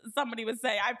 as somebody was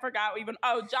saying, I forgot even,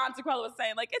 John Sequella was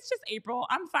saying, it's just April.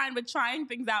 I'm fine with trying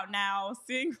things out now,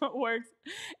 seeing what works,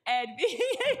 and being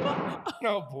able.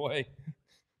 Oh, boy.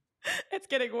 It's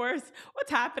getting worse.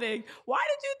 What's happening? Why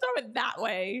did you throw it that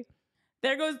way?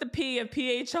 There goes the P of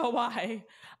PHLY.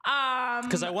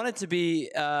 Because I want it to be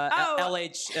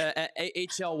HLY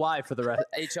for the rest.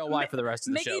 HLY for the rest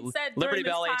of the Mickey show. Said Liberty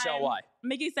Bell HLY.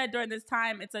 Mickey said during this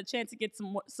time, it's a chance to get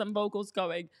some vocals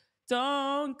going.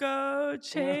 Don't go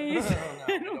chasing.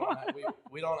 No,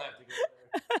 we don't have to go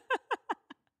there.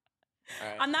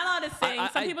 Right. I'm not allowed to sing.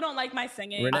 Some people don't like my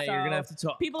singing. Renee, you're gonna have to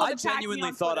talk. I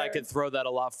genuinely thought I could throw that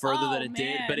a lot further than it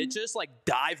did, but it just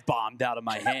dive bombed out of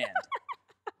my hand.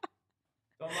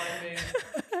 Don't mind me.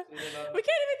 We can't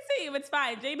even see him. It's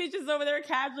fine. Jamie's just over there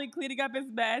casually cleaning up his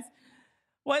mess.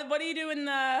 What are you doing?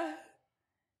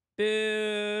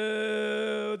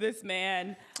 Boo, this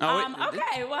man.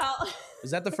 Okay, well. Is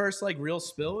that the first real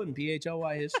spill in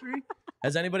PHLY history?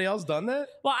 Has anybody else done that?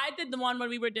 Well, I did the one when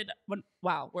we were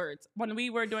when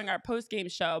we were doing our post-game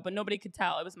show, but nobody could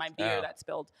tell. It was my beer that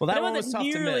spilled. Well, that one was tough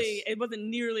to miss. It wasn't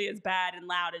nearly as bad and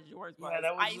loud as yours was. Yeah,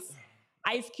 that was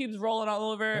ice cubes rolling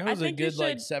all over. That was a good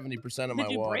 70% of my water.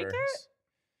 Did you break it?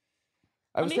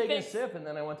 I was taking a sip, and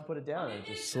then I went to put it down, and it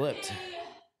just slipped.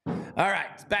 All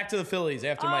right, back to the Phillies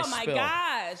after my spill. Oh, my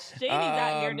gosh. Jamie's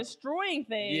out here destroying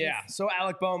things. Yeah, so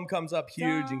Alec Bohm comes up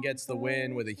huge and gets the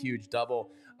win with a huge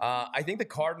double. I think the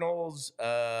Cardinals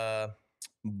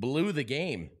blew the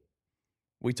game.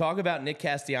 We talk about Nick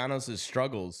Castellanos'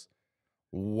 struggles.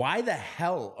 Why the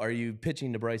hell are you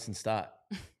pitching to Bryson Stott?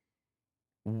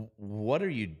 What are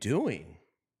you doing?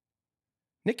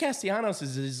 Nick Castellanos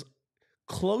is as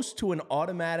close to an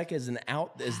automatic as an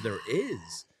out as there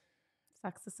is.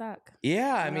 Sucks to suck.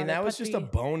 Yeah, I mean, that was just a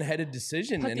boneheaded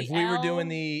decision. And if we were doing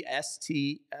the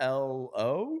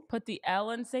STLO, put the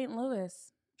L in St. Louis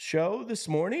show this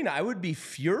morning, I would be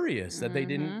furious that they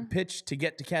didn't pitch to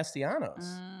get to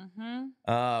Castellanos.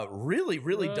 Really,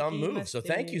 really dumb move. So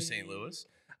thank you, St. Louis.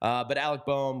 But Alec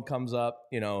Bohm comes up,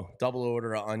 double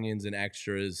order of onions and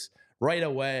extras right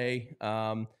away.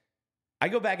 I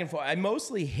go back and forth. I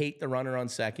mostly hate the runner on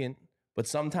second. But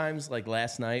sometimes, like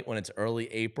last night when it's early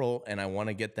April and I want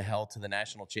to get the hell to the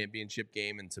national championship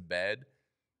game and to bed,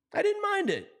 I didn't mind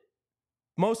it.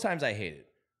 Most times I hate it.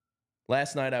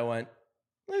 Last night I went,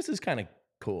 this is kind of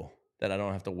cool that I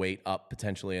don't have to wait up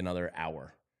potentially another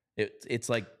hour. It's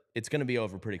like it's going to be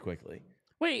over pretty quickly.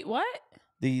 Wait, what?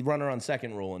 The runner on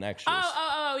second rule and extras.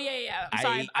 Oh, yeah. I'm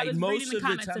sorry. I was reading the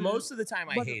comments. Most of the time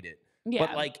I hate it. Yeah.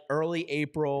 But like early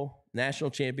April,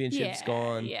 national championship's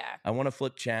gone. Yeah. I want to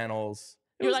flip channels.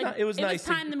 It was nice. It was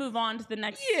time to move on to the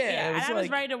next. Yeah. And I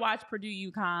was ready to watch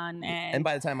Purdue UConn. And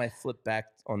by the time I flipped back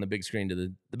on the big screen to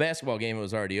the basketball game, it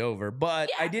was already over.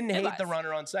 But I didn't hate the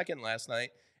runner on second last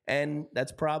night. And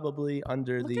that's probably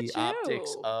under the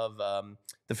optics of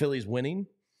the Phillies winning.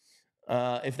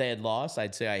 If they had lost,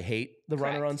 I'd say I hate the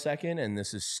runner on second, and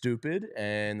this is stupid.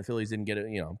 And the Phillies didn't get it,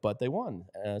 but they won.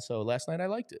 So last night I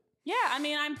liked it. Yeah, I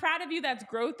mean, I'm proud of you. That's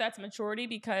growth. That's maturity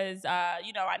because, I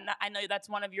know that's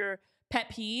one of your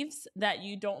pet peeves that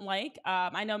you don't like.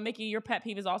 I know, Mickey, your pet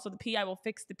peeve is also the P. I will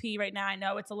fix the P right now. I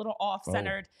know it's a little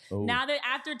off-centered. Now that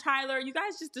after Tyler, you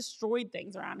guys just destroyed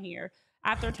things around here.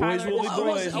 After Tyler, I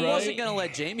wasn't going to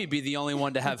let Jamie be the only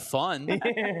one to have fun.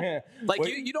 Like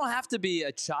you don't have to be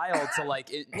a child to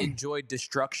like enjoy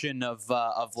destruction of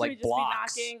like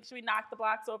blocks. Should we knock the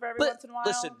blocks over every once in a while?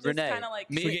 Listen, just Renee,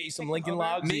 should we get you some Lincoln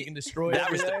logs so you can destroy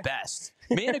that was the best.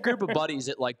 Me and a group of buddies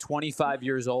at like 25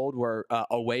 years old were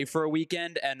away for a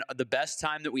weekend, and the best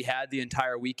time that we had the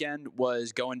entire weekend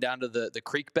was going down to the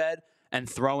creek bed and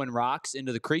throwing rocks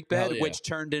into the creek bed, which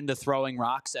turned into throwing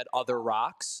rocks at other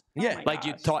rocks. Yeah, like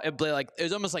you thought, like it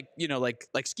was almost like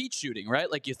like skeet shooting, right?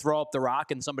 Like you throw up the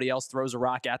rock and somebody else throws a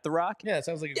rock at the rock. Yeah, it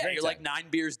sounds like a great you're time. like 9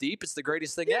 beers deep. It's the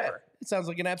greatest thing ever. It sounds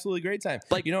like an absolutely great time.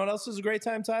 Like, you know what else is a great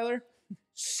time, Tyler?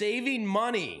 Saving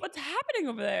money. What's happening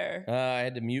over there? I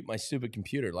had to mute my stupid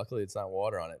computer. Luckily, it's not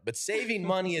water on it. But saving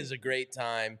money is a great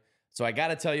time. So I got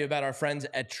to tell you about our friends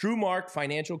at TrueMark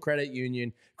Financial Credit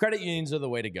Union. Credit unions are the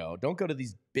way to go. Don't go to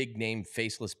these big-name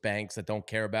faceless banks that don't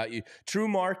care about you.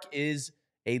 TrueMark is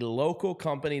a local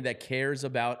company that cares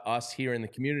about us here in the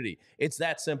community. It's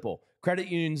that simple. Credit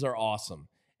unions are awesome.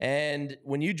 And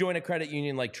when you join a credit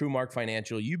union like TrueMark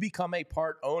Financial, you become a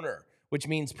part owner, which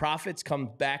means profits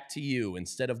come back to you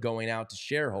instead of going out to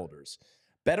shareholders.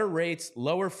 Better rates,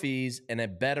 lower fees, and a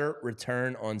better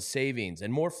return on savings,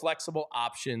 and more flexible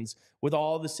options with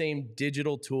all the same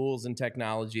digital tools and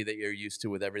technology that you're used to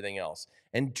with everything else.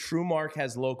 And TrueMark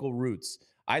has local roots.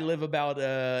 I live about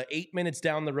 8 minutes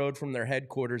down the road from their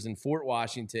headquarters in Fort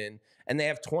Washington, and they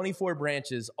have 24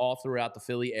 branches all throughout the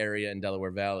Philly area and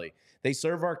Delaware Valley. They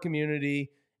serve our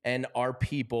community and our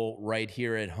people right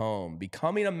here at home.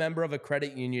 Becoming a member of a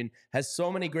credit union has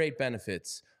so many great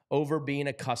benefits over being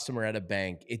a customer at a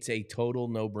bank. It's a total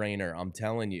no-brainer, I'm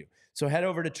telling you. So head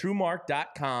over to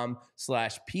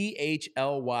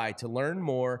truemark.com/PHLY to learn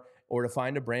more or to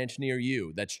find a branch near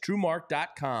you. That's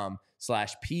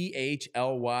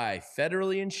truemark.com/PHLY,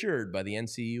 federally insured by the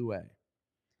NCUA.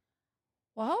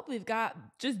 Well, we've got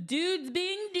just dudes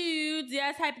being dudes.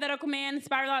 Yes, hypothetical man,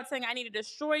 Spiral out saying, I need to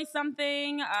destroy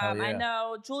something. I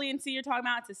know Julian C, you're talking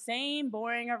about it's the same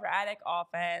boring, erratic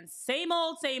offense. Same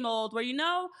old, where you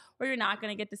know where you're not going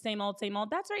to get the same old.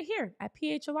 That's right here at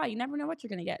PHLY. You never know what you're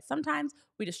going to get. Sometimes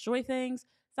we destroy things.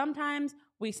 Sometimes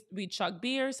we chug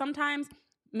beer. Sometimes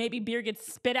maybe beer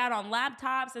gets spit out on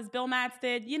laptops, as Bill Matz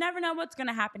did. You never know what's going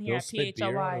to happen here at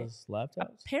PHLY.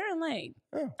 Apparently.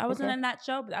 I wasn't in that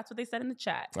show, but that's what they said in the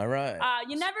chat. All right.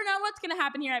 You never know what's going to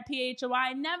happen here at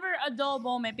PHLY. Never a dull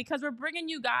moment, because we're bringing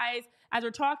you guys, as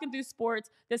we're talking through sports,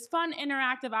 this fun,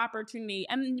 interactive opportunity.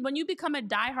 And when you become a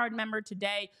diehard member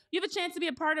today, you have a chance to be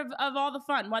a part of all the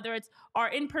fun, whether it's our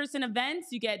in-person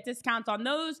events. You get discounts on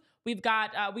those. We've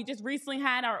got, we just recently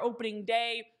had our opening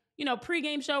day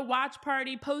pregame show, watch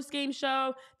party, postgame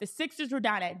show. The Sixers were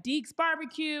down at Deke's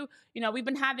Barbecue. We've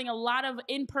been having a lot of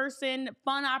in-person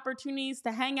fun opportunities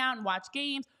to hang out and watch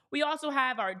games. We also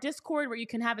have our Discord where you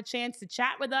can have a chance to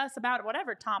chat with us about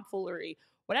whatever tomfoolery,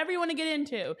 whatever you want to get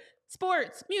into.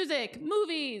 Sports, music,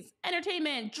 movies,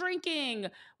 entertainment, drinking.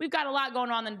 We've got a lot going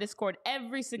on in the Discord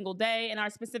every single day, and our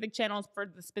specific channels for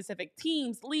the specific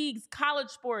teams, leagues, college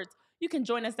sports. You can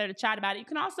join us there to chat about it. You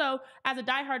can also, as a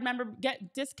diehard member,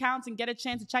 get discounts and get a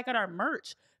chance to check out our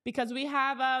merch because we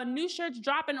have new shirts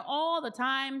dropping all the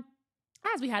time.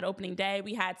 As we had opening day,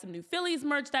 we had some new Phillies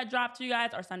merch that dropped to you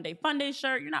guys. Our Sunday Funday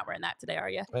shirt. You're not wearing that today, are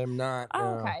you? I'm not.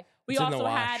 Oh, okay. We also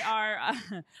had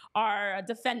our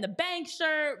Defend the Bank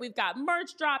shirt. We've got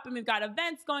merch dropping. We've got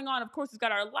events going on. Of course, we've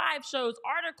got our live shows,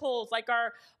 articles like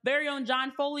our very own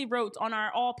John Foley wrote on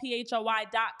our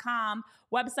allphly.com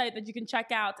website that you can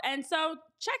check out. And so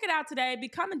check it out today.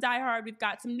 Become a diehard. We've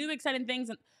got some new exciting things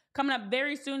coming up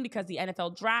very soon because the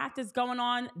NFL draft is going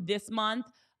on this month.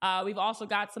 We've also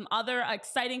got some other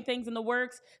exciting things in the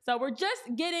works. So we're just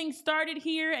getting started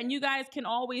here, and you guys can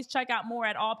always check out more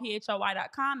at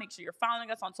allphly.com. Make sure you're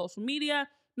following us on social media.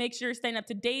 Make sure you're staying up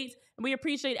to date. And we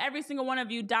appreciate every single one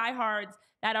of you diehards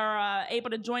that are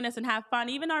able to join us and have fun,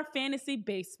 even our fantasy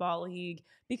baseball league,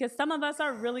 because some of us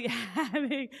are really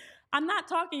having, I'm not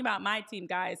talking about my team,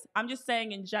 guys. I'm just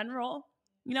saying in general,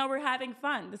 we're having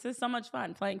fun. This is so much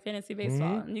fun playing fantasy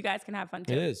baseball, and you guys can have fun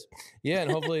too. It is. Yeah, and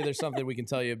hopefully there's something we can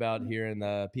tell you about here in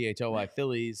the PHLY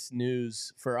Phillies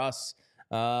news for us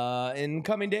in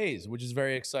coming days, which is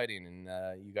very exciting,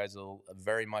 and you guys will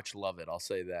very much love it. I'll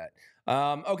say that.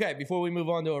 Okay, before we move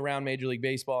on to around Major League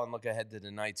Baseball and look ahead to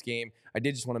tonight's game, I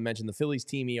did just want to mention the Phillies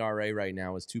team ERA right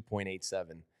now is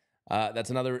 2.87.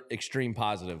 That's another extreme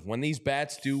positive. When these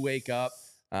bats do wake up,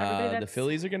 the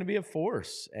Phillies are going to be a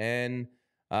force, and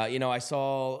I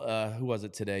saw, who was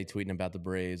it today tweeting about the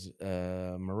Braves?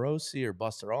 Morosi or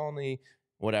Buster Olney,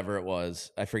 whatever it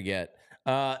was. I forget.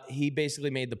 He basically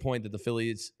made the point that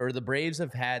the Braves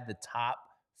have had the top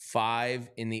 5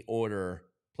 in the order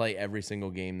play every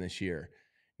single game this year.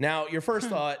 Now, your first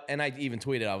thought, and I even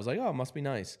tweeted, I was like, oh, it must be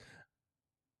nice.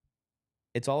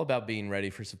 It's all about being ready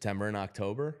for September and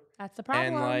October. That's the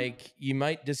problem. And, you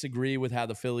might disagree with how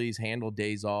the Phillies handle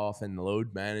days off and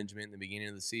load management in the beginning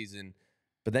of the season.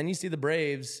 But then you see the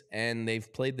Braves, and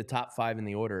they've played the top 5 in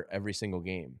the order every single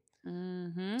game.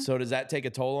 Mm-hmm. So does that take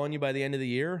a toll on you by the end of the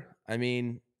year? I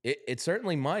mean, it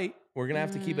certainly might. We're going to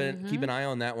have to keep an eye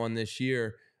on that one this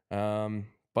year.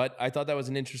 But I thought that was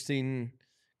an interesting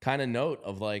kind of note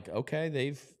of okay,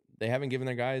 they haven't given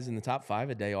their guys in the top 5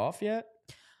 a day off yet.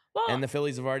 Well, and the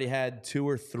Phillies have already had 2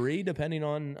 or 3, depending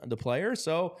on the player.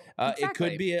 So It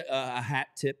could be a hat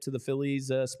tip to the Phillies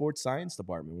sports science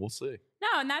department. We'll see.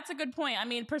 No, and that's a good point. I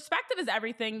mean, perspective is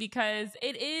everything because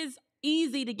it is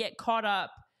easy to get caught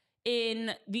up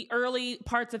in the early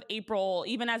parts of April,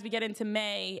 even as we get into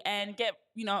May, and get,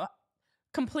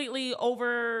 completely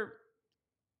overly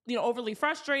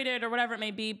frustrated or whatever it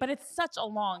may be. But it's such a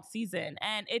long season,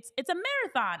 and it's a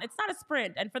marathon. It's not a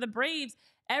sprint. And for the Braves,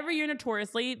 every year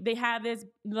notoriously, they have the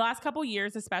last couple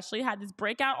years especially, had this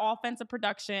breakout offensive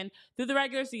production through the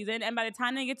regular season. And by the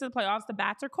time they get to the playoffs, the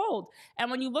bats are cold.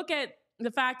 And when you look at the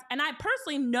fact, and I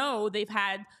personally know they've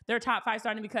had their top 5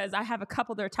 starting because I have a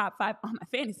couple of their top 5 on my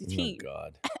fantasy team. Oh,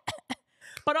 God.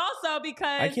 But also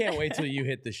because I can't wait till you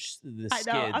hit the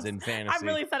skids in fantasy. I'm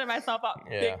really setting myself up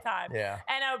big time. Yeah.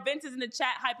 And Vince is in the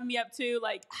chat hyping me up too.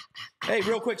 Hey,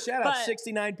 real quick shout out,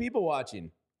 69 people watching.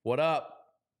 What up?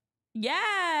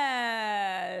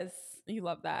 Yes. You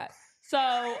love that.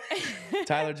 So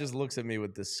Tyler just looks at me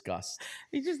with disgust.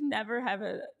 You just never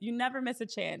miss a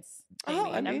chance.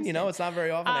 Oh, I mean, it's not very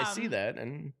often I see that,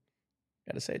 and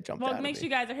gotta say it jumped out. Well, make sure you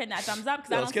guys are hitting that thumbs up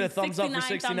because let's get a thumbs up for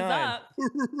 69.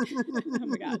 Oh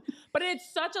my God. But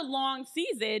it's such a long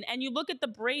season, and you look at the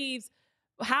Braves,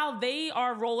 how they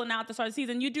are rolling out the start of the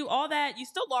season. You do all that. You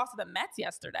still lost to the Mets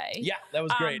yesterday. Yeah, that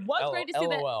was great. Great to see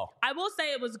that. I will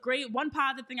say it was great. One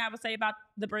positive thing I would say about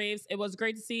the Braves, it was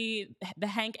great to see the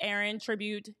Hank Aaron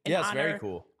tribute in honor very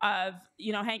cool. of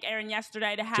Hank Aaron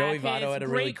yesterday to have Joey his Votto had a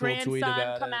really cool tweet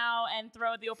about come out and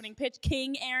throw the opening pitch.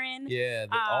 King Aaron. Yeah,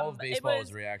 all of baseball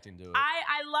was reacting to it.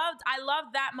 I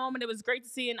loved that moment. It was great to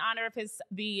see in honor of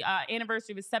the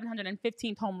anniversary of his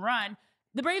 715th home run.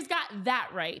 The Braves got that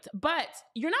right, but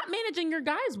you're not managing your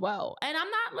guys well. And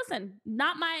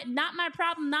not my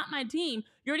problem, not my team.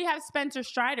 You already have Spencer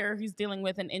Strider, who's dealing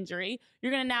with an injury.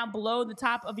 You're going to now blow the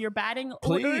top of your batting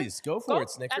order. Please, go for it,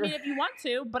 Snicker. I mean, if you want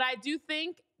to, but I do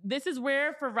think this is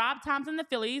where, for Rob Thompson, the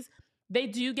Phillies, they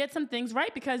do get some things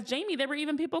right because, Jamie, there were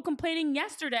even people complaining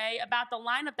yesterday about the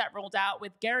lineup that rolled out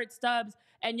with Garrett Stubbs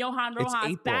and Johan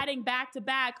Rojas batting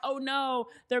back-to-back. Oh, no,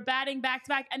 they're batting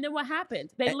back-to-back. And then what happened?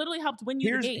 They literally helped win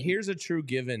you the game. Here's a true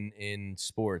given in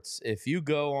sports. If you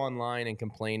go online and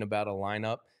complain about a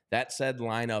lineup, that said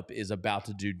lineup is about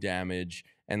to do damage,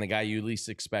 and the guy you least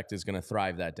expect is going to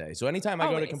thrive that day. So anytime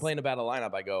I go to complain about a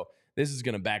lineup, I go, this is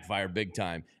going to backfire big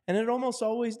time. And it almost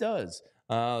always does.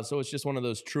 So it's just one of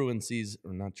those truancies,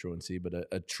 or not truancy, but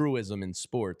a truism in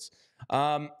sports.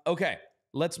 Okay,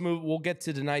 let's move. We'll get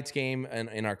to tonight's game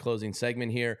in our closing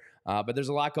segment here. But there's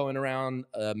a lot going around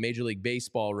Major League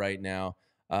Baseball right now.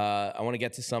 I want to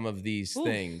get to some of these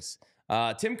things.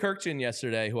 Tim Kirkjian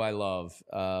yesterday, who I love,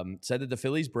 said that the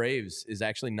Phillies Braves is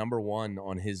actually number one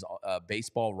on his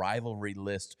baseball rivalry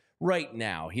list right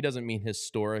now. He doesn't mean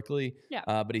historically,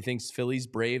 but he thinks Phillies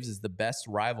Braves is the best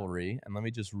rivalry. And let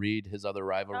me just read his other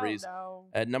rivalries. Oh,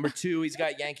 no. At number 2, he's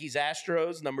got Yankees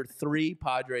Astros. Number 3,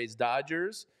 Padres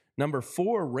Dodgers. Number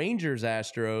 4, Rangers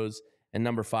Astros. And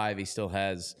number 5, he still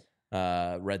has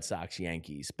Red Sox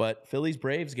Yankees. But Phillies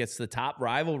Braves gets the top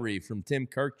rivalry from Tim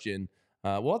Kirkjian.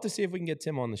 We'll have to see if we can get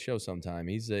Tim on the show sometime.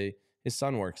 His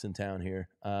son works in town here.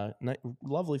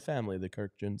 Lovely family, the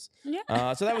Kirkjians.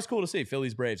 Yeah. So that was cool to see,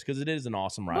 Phillies Braves, because it is an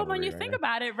awesome rivalry. But when you think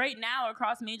about it, right now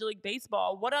across Major League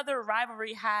Baseball, what other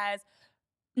rivalry has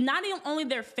not only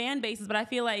their fan bases, but I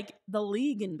feel like the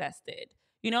league invested?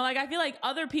 You know, like I feel like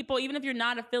other people, even if you're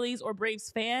not a Phillies or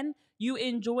Braves fan, you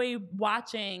enjoy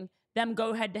watching them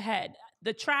go head to head.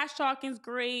 The trash talking is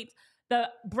great. The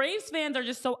Braves fans are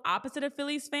just so opposite of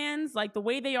Phillies fans. Like the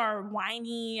way they are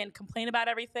whiny and complain about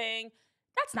everything,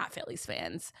 that's not Phillies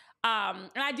fans. And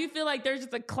I do feel like there's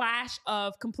just a clash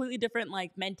of completely different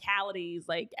like mentalities.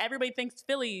 Like everybody thinks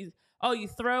Phillies, oh, you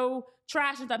throw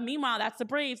trash and stuff. Meanwhile, that's the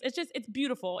Braves. It's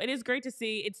beautiful. It is great to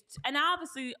see. And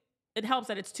obviously it helps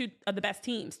that it's two of the best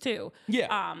teams too.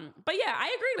 Yeah. But yeah,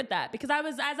 I agree with that because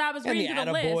as I was reading through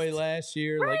the list, Attaboy last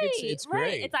year, right, like it's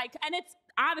great. It's like, and it's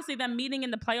obviously them meeting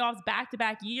in the playoffs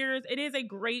back-to-back years. It is a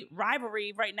great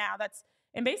rivalry right now that's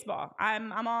in baseball.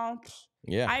 I'm all,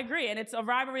 I agree. And it's a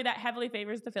rivalry that heavily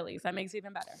favors the Phillies. That makes it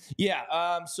even better.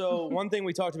 Yeah. So one thing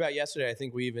we talked about yesterday, I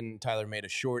think Tyler made a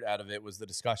short out of it, was the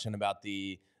discussion about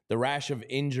the rash of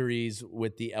injuries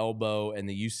with the elbow and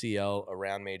the UCL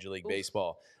around Major League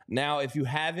Baseball. Now, if you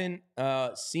haven't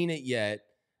seen it yet,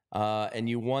 and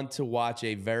you want to watch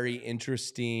a very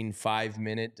interesting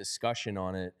 5-minute discussion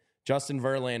on it, Justin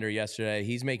Verlander yesterday,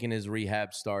 he's making his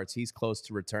rehab starts. He's close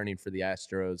to returning for the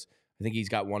Astros. I think he's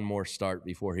got one more start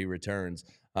before he returns.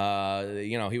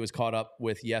 He was caught up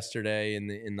with yesterday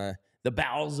in the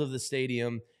bowels of the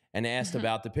stadium and asked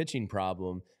about the pitching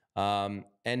problem.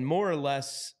 And more or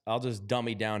less, I'll just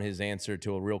dummy down his answer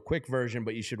to a real quick version,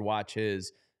 but you should watch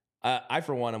his. I,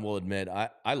 for one, will admit,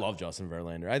 I love Justin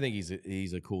Verlander. I think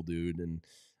he's a cool dude. And,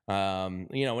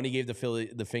 when he gave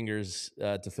the fingers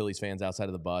to Phillies fans outside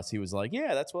of the bus, he was like,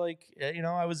 yeah, that's like,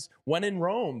 I was when in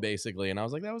Rome, basically. And I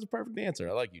was like, that was a perfect answer.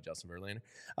 I like you, Justin Verlander.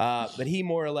 But he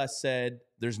more or less said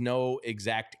there's no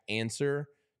exact answer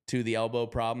to the elbow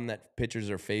problem that pitchers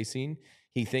are facing.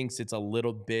 He thinks it's a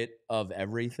little bit of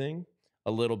everything,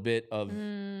 a little bit of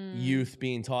youth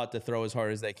being taught to throw as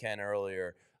hard as they can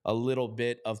earlier, a little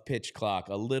bit of pitch clock,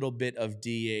 a little bit of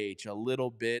DH, a little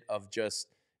bit of just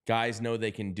guys know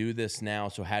they can do this now,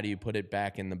 so how do you put it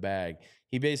back in the bag?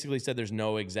 He basically said there's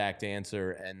no exact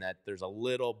answer and that there's a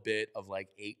little bit of like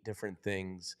 8 different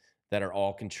things that are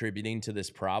all contributing to this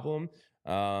problem.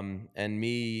 And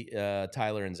me,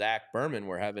 Tyler, and Zach Berman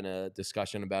were having a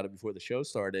discussion about it before the show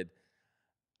started.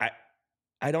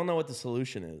 I don't know what the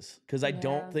solution is because I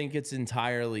don't think it's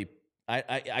entirely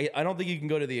I don't think you can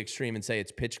go to the extreme and say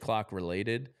it's pitch clock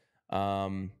related.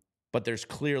 But there's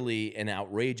clearly an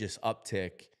outrageous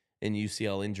uptick in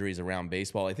UCL injuries around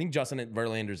baseball. I think Justin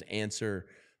Verlander's answer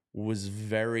was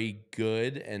very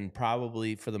good and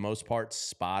probably for the most part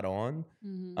spot on.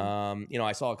 Mm-hmm.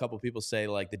 I saw a couple people say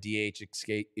like the DH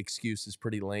excuse is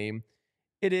pretty lame.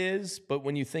 It is, but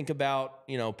when you think about,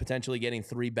 potentially getting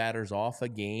 3 batters off a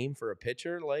game for a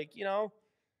pitcher,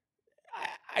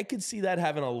 I could see that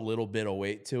having a little bit of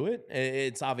weight to it.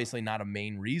 It's obviously not a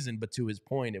main reason, but to his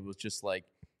point, it was just like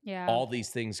all these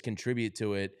things contribute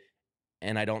to it,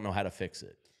 and I don't know how to fix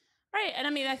it. Right, and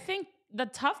I mean, I think the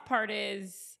tough part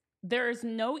is there's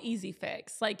no easy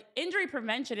fix. Like injury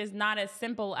prevention is not as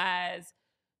simple as,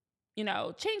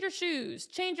 change your shoes,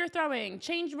 change your throwing,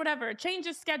 change whatever, change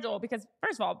your schedule. Because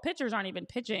first of all, pitchers aren't even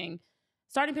pitching.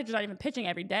 Starting pitchers aren't even pitching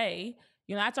every day.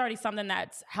 That's already something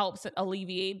that helps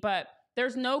alleviate. But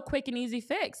there's no quick and easy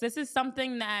fix. This is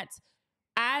something that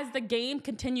as the game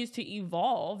continues to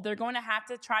evolve, they're going to have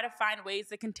to try to find ways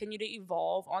to continue to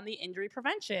evolve on the injury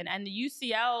prevention. And the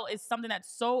UCL is something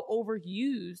that's so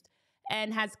overused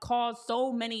and has caused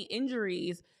so many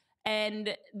injuries.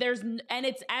 And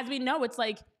it's, as we know, it's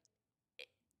like,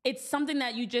 it's something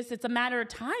that it's a matter of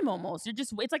time almost.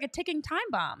 It's like a ticking time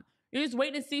bomb. You're just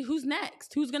waiting to see who's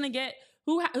next, who's going to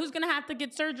have to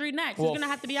get surgery next, who's going to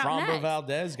have to be out next. Framber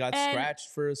Valdez got scratched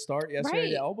for a start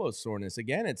yesterday to elbow soreness.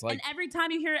 Again, it's like... And every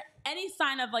time you hear any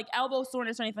sign of like elbow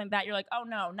soreness or anything like that, you're like, oh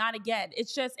no, not again.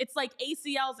 It's like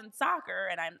ACLs in soccer,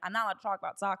 and I'm not allowed to talk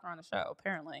about soccer on the show,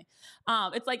 apparently.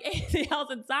 It's like ACLs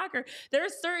in soccer. There are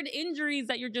certain injuries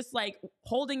that you're just like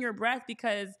holding your breath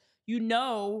because you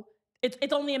know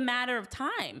it's only a matter of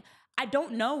time. I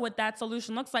don't know what that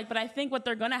solution looks like, but I think what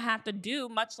they're going to have to do,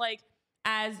 much like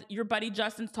as your buddy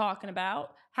Justin's talking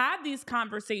about, have these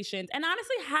conversations and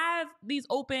honestly have these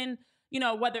open,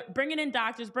 whether bringing in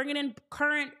doctors, bringing in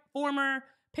current, former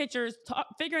pitchers,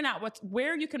 figuring out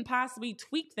where you can possibly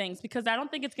tweak things, because I don't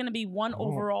think it's going to be one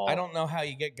overall. I don't know how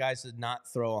you get guys to not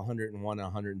throw 101 and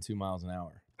 102 miles an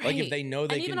hour. Right. Like if they know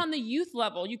they and can. Even on the youth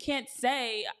level, you can't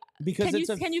say... Because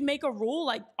can you make a rule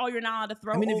like, oh, you're not allowed to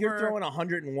throw? I mean, if you're throwing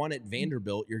 101 at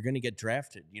Vanderbilt, you're going to get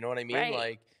drafted. You know what I mean? Right.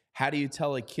 Like, how do you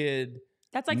tell a kid?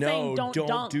 That's like saying don't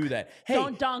dunk. Do that. Hey,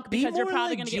 don't dunk because you're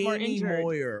probably like going to get more injured.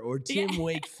 Moyer or Tim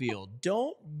Wakefield.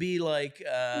 Don't be like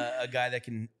a guy that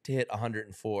can hit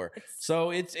 104. So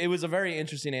it was a very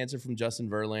interesting answer from Justin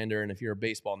Verlander, and if you're a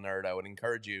baseball nerd, I would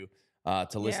encourage you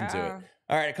to listen to it.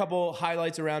 All right, a couple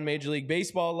highlights around Major League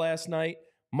Baseball last night.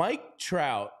 Mike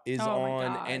Trout is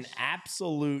on an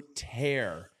absolute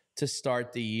tear to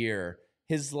start the year.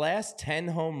 His last 10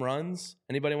 home runs,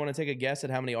 anybody want to take a guess at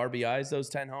how many RBIs those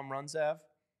 10 home runs have?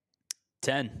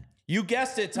 10. You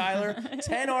guessed it, Tyler.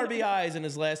 10 RBIs in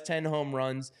his last 10 home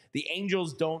runs. The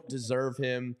Angels don't deserve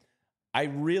him.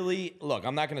 I'm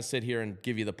not going to sit here and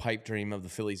give you the pipe dream of the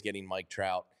Phillies getting Mike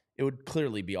Trout. It would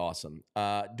clearly be awesome.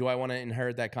 Do I want to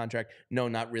inherit that contract? No,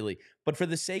 not really. But for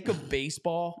the sake of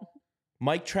baseball,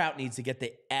 Mike Trout needs to get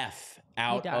the F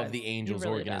out of the Angels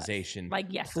organization.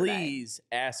 Like yesterday. Please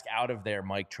ask out of there,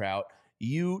 Mike Trout.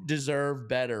 You deserve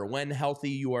better. When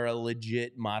healthy, you are a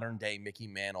legit modern-day Mickey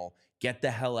Mantle. Get the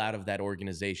hell out of that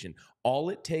organization. All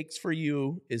it takes for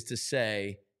you is to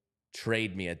say,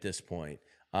 trade me at this point.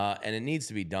 And it needs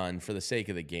to be done for the sake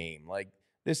of the game. Like,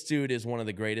 this dude is one of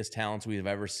the greatest talents we've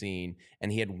ever seen,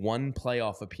 and he had one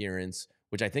playoff appearance,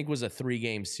 which I think was a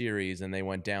 3-game series, and they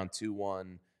went down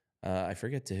 2-1. I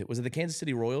forget was it the Kansas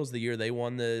City Royals the year they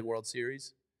won the World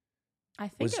Series? I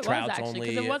think it was actually,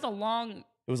 because it was a long.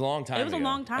 It was a long time ago. It was a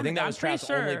long time ago. I think that was Trout's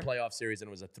only playoff series, and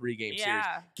it was a 3-game series.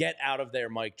 Get out of there,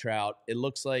 Mike Trout. It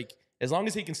looks like as long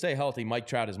as he can stay healthy, Mike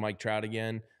Trout is Mike Trout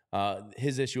again.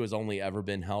 His issue has only ever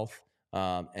been health,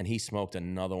 and he smoked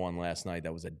another one last night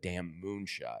that was a damn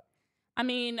moonshot. I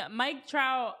mean, Mike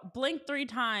Trout, blink 3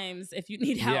 times if you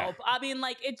need help. Yeah. I mean,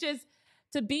 like, it just...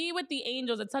 To be with the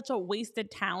Angels, it's such a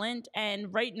wasted talent.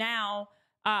 And right now,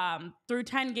 through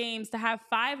 10 games, to have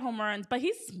 5 home runs, but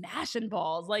he's smashing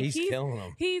balls. Like he's killing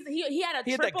them. He had a triple.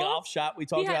 He had that golf shot we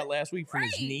talked about last week from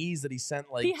his knees that he sent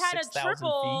like 6,000 feet. He had a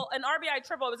triple, an RBI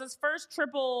triple. It was his first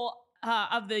triple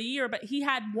of the year, but he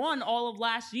had one all of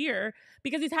last year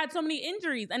because he's had so many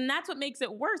injuries, and that's what makes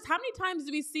it worse. How many times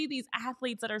do we see these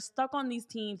athletes that are stuck on these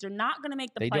teams? You're not going to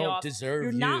make the playoffs. They don't deserve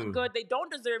You're not good. They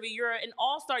don't deserve you. You're an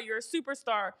all-star. You're a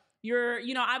superstar.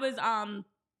 I was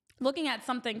looking at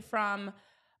something from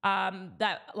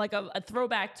that, like a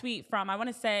throwback tweet from, I want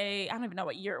to say, I don't even know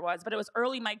what year it was, but it was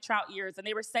early Mike Trout years, and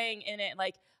they were saying in it,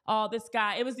 like, oh, this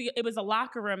guy, it was a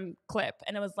locker room clip,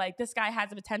 and it was like, this guy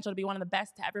has the potential to be one of the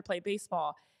best to ever play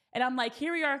baseball. And I'm like,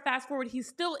 here we are, fast forward, he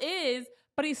still is,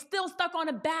 but he's still stuck on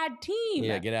a bad team.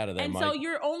 Yeah, get out of there, and Mike. So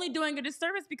you're only doing a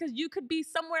disservice because you could be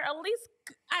somewhere at least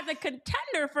as a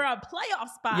contender for a playoff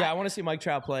spot. Yeah, I want to see Mike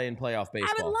Trout play in playoff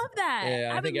baseball. I would love that.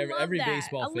 Yeah, I think every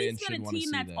baseball at fan should want to see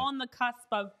that. At least get a team that's on the cusp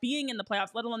of being in the playoffs,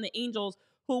 let alone the Angels,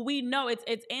 who we know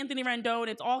it's Anthony Rendon,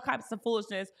 it's all kinds of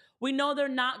foolishness. We know they're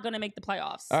not going to make the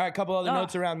playoffs. All right, a couple other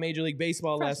notes around Major League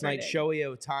Baseball last night. Shohei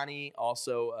Ohtani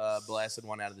also blasted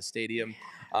one out of the stadium.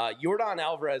 Yordan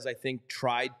Alvarez, I think,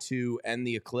 tried to end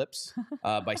the eclipse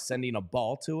by sending a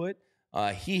ball to it.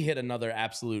 He hit another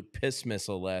absolute piss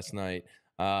missile last night.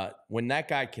 When that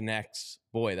guy connects,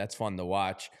 boy, that's fun to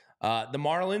watch. The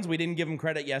Marlins, we didn't give them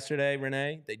credit yesterday,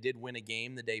 Renee. They did win a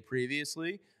game the day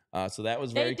previously. So that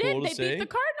was very cool to see. They beat the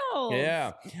Cardinals.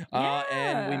 Yeah.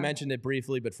 And we mentioned it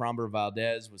briefly, but Framber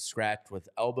Valdez was scratched with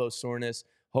elbow soreness.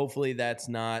 Hopefully that's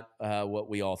not what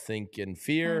we all think and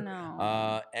fear. Oh,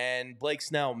 no. And Blake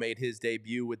Snell made his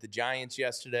debut with the Giants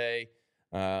yesterday.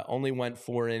 Only went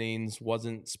 4 innings,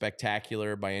 wasn't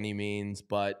spectacular by any means,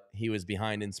 but he was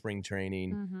behind in spring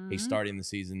training. He's starting the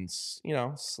season,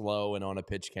 slow and on a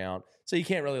pitch count. So you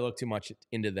can't really look too much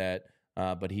into that,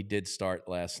 but he did start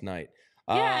last night.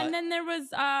 Yeah, and then there was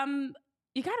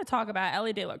you got to talk about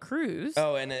Ellie De La Cruz.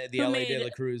 Oh, and the Ellie De La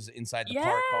Cruz inside the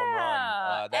park home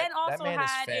run. And also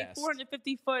had a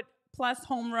 450-foot plus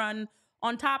home run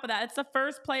on top of that. It's the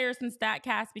first player since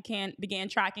StatCast began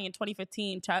tracking in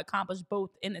 2015 to accomplish both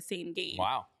in the same game.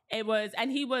 Wow. He was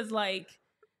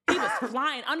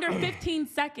flying. Under 15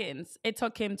 seconds it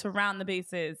took him to round the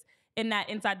bases in that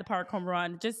inside the park home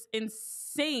run. Just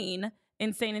insane.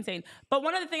 But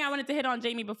one other thing I wanted to hit on,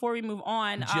 Jamie, before we move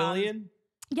on. Jillian?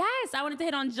 Yes, I wanted to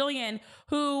hit on Jillian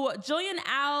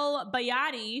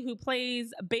Al-Bayadi, who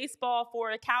plays baseball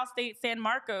for Cal State San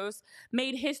Marcos,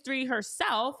 made history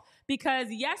herself because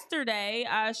yesterday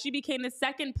she became the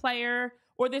second player,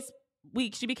 or this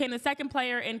week, she became the second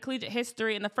player in collegiate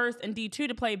history and the first in D2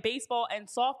 to play baseball and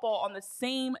softball on the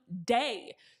same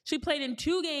day. She played in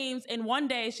 2 games in one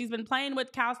day. She's been playing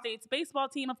with Cal State's baseball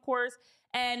team, of course.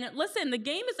 And listen, the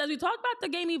game is, as we talk about the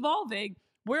game evolving,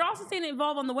 we're also seeing it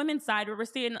evolve on the women's side where we're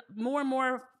seeing more and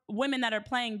more women that are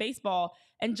playing baseball,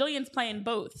 and Jillian's playing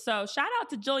both. So shout out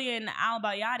to Jillian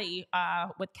Al-Bayadi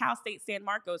with Cal State San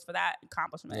Marcos for that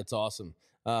accomplishment. That's awesome.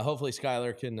 Hopefully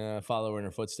Skylar can follow in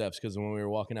her footsteps, because when we were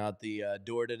walking out the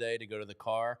door today to go to the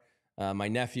car, my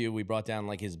nephew, we brought down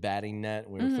like his batting net.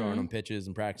 We were throwing him pitches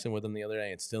and practicing with him the other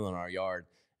day. It's still in our yard.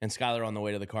 And Skylar on the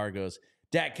way to the car goes,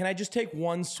 "Dad, can I just take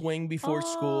one swing before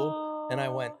school?" And I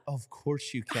went, "Of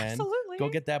course you can. Absolutely. Go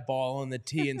get that ball on the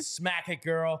tee and smack it,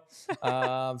 girl." So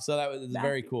that was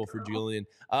very cool for Julian.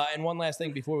 And one last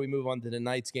thing before we move on to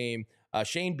tonight's game.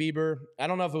 Shane Bieber, I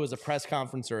don't know if it was a press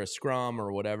conference or a scrum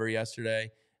or whatever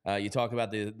yesterday. You talk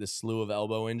about the slew of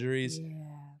elbow injuries. Yeah.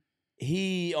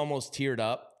 He almost teared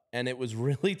up, and it was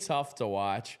really tough to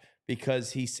watch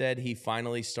because he said he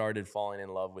finally started falling in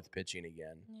love with pitching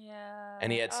again. Yeah.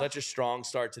 And he had such a strong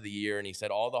start to the year, and he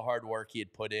said all the hard work he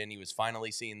had put in, he was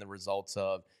finally seeing the results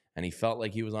of, and he felt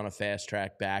like he was on a fast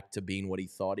track back to being what he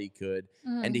thought he could.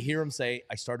 And to hear him say,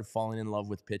 "I started falling in love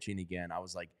with pitching again," I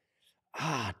was like,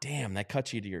 damn, that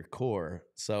cuts you to your core.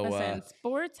 So listen,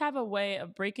 sports have a way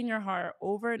of breaking your heart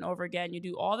over and over again. You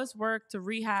do all this work to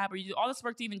rehab, or you do all this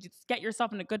work to even just get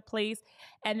yourself in a good place,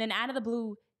 and then out of the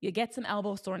blue, you get some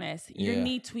elbow soreness, your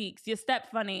knee tweaks, you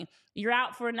step funny, you're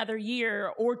out for another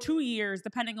year or 2 years,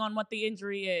 depending on what the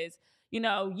injury is. You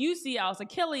know, UCLs,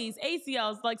 Achilles,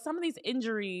 ACLs, like some of these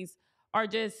injuries are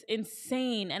just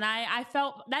insane. And I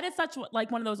felt that is such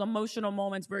like one of those emotional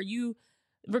moments where you,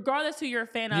 regardless who you're a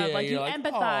fan of, like you like,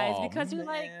 empathize because you're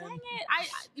like, dang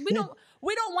it,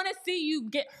 we don't want to see you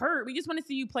get hurt. We just want to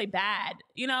see you play bad.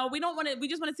 You know, we just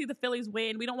want to see the Phillies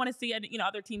win. We don't want to see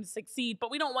other teams succeed,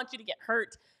 but we don't want you to get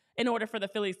hurt in order for the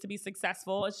Phillies to be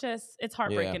successcul. It's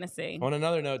heartbreaking to see. On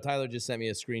another note, Tyler just sent me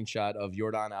a screenshot of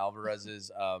Yordan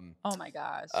Alvarez's oh my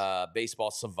gosh,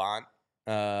 baseball savant.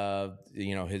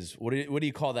 His what do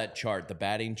you call that chart? The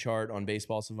batting chart on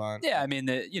Baseball Savant? Yeah, I mean,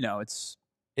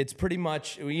 it's pretty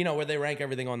much, where they rank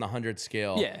everything on the 100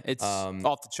 scale. Yeah, it's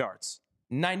off the charts.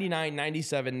 99,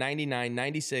 97, 99,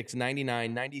 96,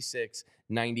 99, 96,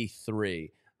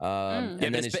 93. And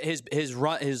then his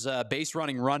base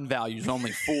running run value is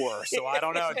only 4, so I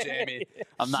don't know, Jamie.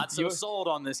 I'm not so sold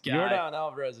on this guy. Yordan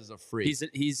Alvarez is a freak.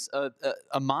 He's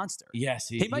a monster. Yes,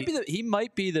 he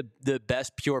might be the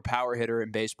best pure power hitter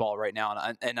in baseball right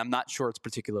now, and I'm not sure it's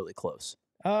particularly close.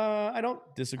 I don't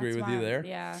disagree with you there.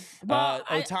 Yeah. Well,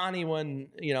 Ohtani,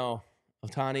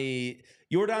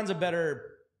 Yordan's a better.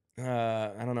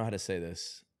 I don't know how to say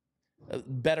this. A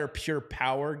better pure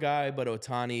power guy, but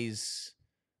Ohtani's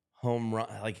home run,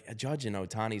 like judging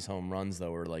Ohtani's home runs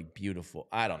though, are like beautiful.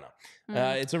 I don't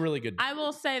know. It's a really good. I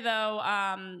will say though,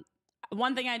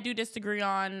 one thing I do disagree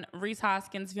on, Rhys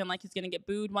Hoskins feeling like he's going to get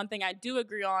booed. One thing I do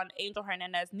agree on, Angel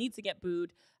Hernandez needs to get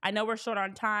booed. I know we're short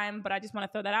on time, but I just want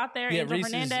to throw that out there. Yeah, Angel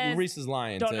Hernandez. Rhys is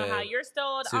lying. Don't know how you're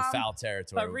still to foul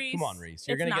territory. But Rhys, come on, Rhys.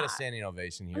 You're going to get a standing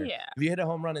ovation here. Yeah. If you hit a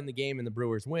home run in the game and the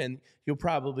Brewers win, you'll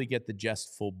probably get the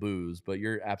jestful boos, but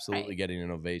you're absolutely getting an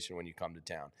ovation when you come to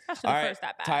town. Especially All the right, first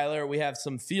at bat. Tyler, we have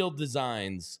some field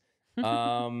designs.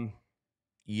 Yuck.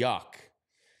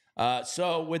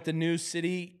 So with the new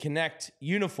City Connect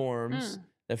uniforms,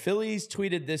 the Phillies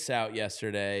tweeted this out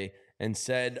yesterday and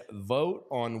said, vote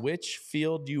on which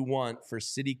field you want for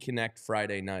City Connect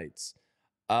Friday nights.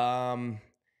 I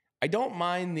don't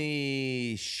mind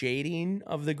the shading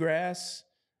of the grass,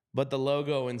 but the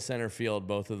logo in center field,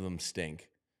 both of them stink.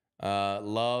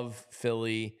 Love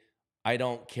Philly. I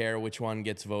don't care which one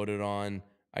gets voted on.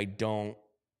 I don't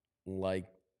like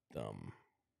them.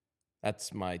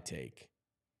 That's my take.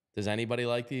 Does anybody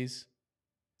like these?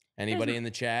 Anybody in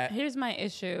the chat? Here's my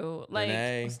issue. Like,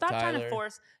 Renee, stop trying Tyler? to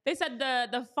force. They said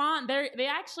the font. They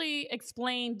actually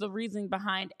explained the reasoning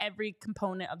behind every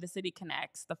component of the City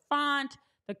Connects. The font,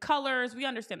 the colors. We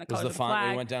understand the colors. Was the font?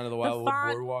 Flag. We went down to the Wildwood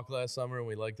Boardwalk last summer and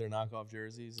we liked their knockoff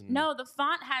jerseys. And no, the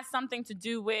font has something to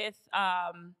do with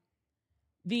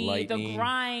the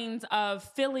grinds of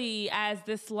Philly as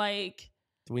this like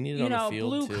do we need it on the field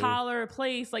blue too? collar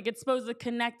place. Like it's supposed to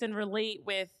connect and relate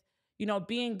with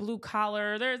being blue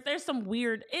collar. There's some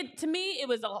weird. To me, it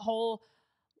was a whole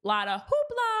lot of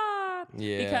hoopla.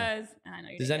 Yeah. Because I know.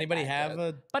 Does anybody have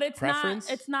a but it's preference?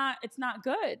 It's not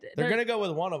good. They're gonna go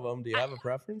with one of them. Do you have a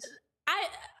preference?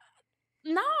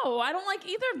 No, I don't like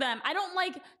either of them. I don't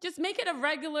like. Just make it a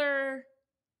regular.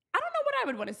 I don't know what I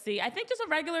would want to see. I think just a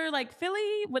regular like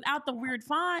Philly without the weird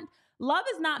font. Love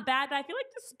is not bad, but I feel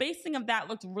like the spacing of that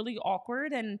looked really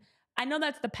awkward. And I know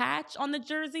that's the patch on the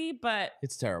jersey, but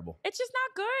it's terrible. It's just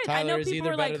not good. Tyler, I know people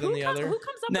are like, who comes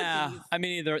up with these? I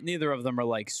mean, neither of them are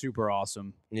like super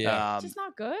awesome. Yeah, it's just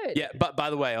not good. Yeah, but by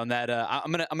the way, on that,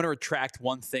 I'm gonna retract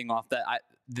one thing off that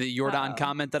the Jordan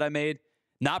comment that I made.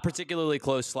 Not particularly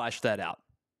close. / that out.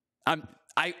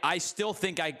 I still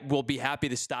think I will be happy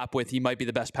to stop with he might be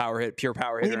the best pure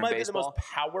power hitter in baseball. He might be the most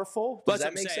powerful. Does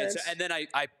that make sense? And then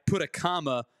I put a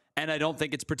comma, and I don't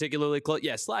think it's particularly close.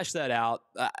 Yeah, / that out.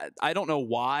 I don't know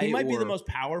why. He might be the most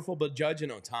powerful, but Judge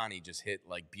and Ohtani just hit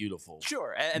like beautiful.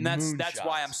 Sure, and that's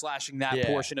why I'm slashing that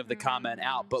portion of the comment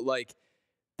out. But like,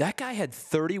 that guy had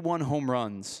 31 home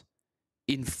runs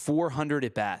in 400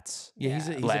 at bats. Yeah, he's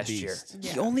last a year.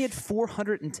 Yeah. He only had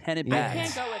 410 at bats. I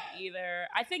can't go with either.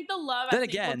 I think the love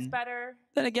looks better.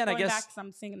 Then again, I guess back,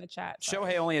 I'm seeing in the chat.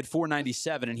 Shohei only had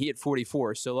 497 and he had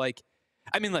 44. So like,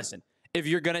 I mean, listen. If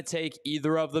you're gonna take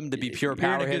either of them to be pure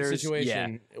power hitters,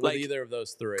 situation with either of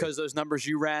those three, because those numbers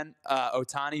you ran,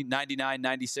 Ohtani 99,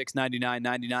 96, 99,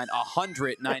 99,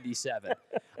 197.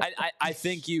 I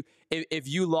think if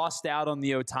you lost out on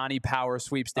the Ohtani power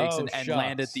sweepstakes and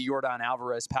landed the Yordan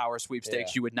Alvarez power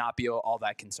sweepstakes, you would not be all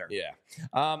that concerned. Yeah.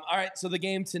 All right. So the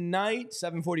game tonight,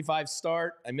 7:45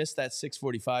 start. I missed that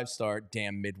 6:45 start.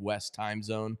 Damn Midwest time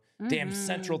zone. Damn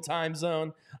Central time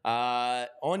zone.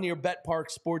 On your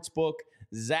BetPark Sportsbook,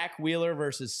 Zach Wheeler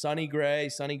versus Sonny Gray.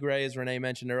 Sonny Gray, as Renee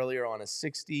mentioned earlier, on a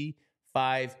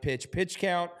 65-pitch pitch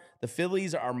count. The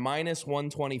Phillies are minus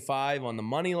 125 on the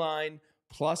money line,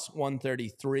 plus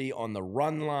 133 on the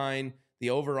run line.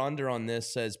 The over-under on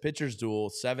this says pitcher's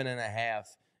duel, 7.5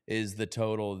 is the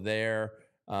total there.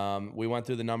 We went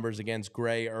through the numbers against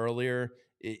Gray earlier.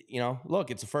 Look,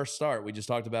 it's a first start. We just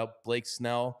talked about Blake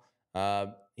Snell.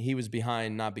 He was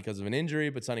behind not because of an injury,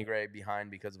 but Sonny Gray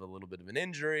behind because of a little bit of an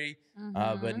injury.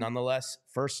 But nonetheless,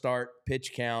 first start,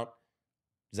 pitch count.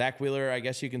 Zach Wheeler, I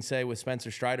guess you can say, with Spencer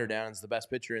Strider down, is the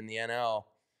best pitcher in the NL.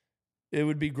 It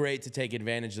would be great to take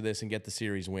advantage of this and get the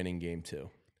series winning game two.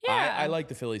 Yeah. I like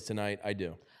the Phillies tonight. I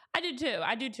do. I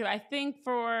do too. I think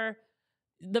for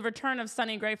the return of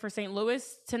Sonny Gray for St.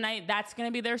 Louis tonight, that's going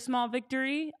to be their small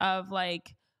victory of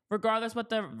like, regardless what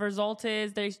the result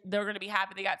is, they're going to be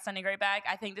happy they got Sonny Gray back.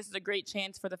 I think this is a great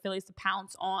chance for the Phillies to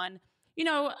pounce on,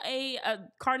 a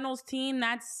Cardinals team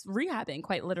that's rehabbing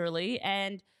quite literally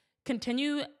and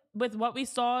continue with what we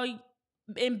saw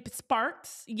in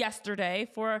sparks yesterday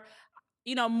for,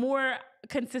 more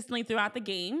consistently throughout the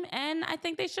game. And I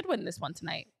think they should win this one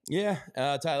tonight. Yeah.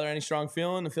 Tyler, any strong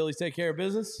feeling the Phillies take care of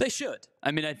business? They should.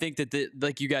 I mean, I think that,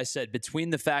 like you guys said, between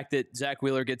the fact that Zach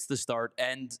Wheeler gets the start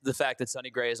and the fact that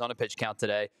Sonny Gray is on a pitch count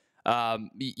today,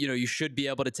 you should be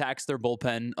able to tax their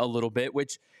bullpen a little bit,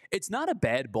 which it's not a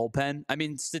bad bullpen. I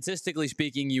mean, statistically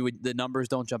speaking, the numbers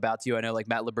don't jump out to you. I know like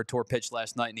Matt Liberatore pitched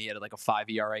last night and he had like a 5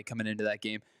 ERA coming into that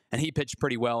game, and he pitched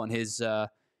pretty well in his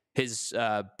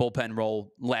bullpen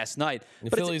role last night.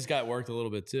 The Phillies got worked a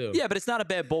little bit too. Yeah, but it's not a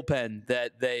bad bullpen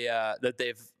that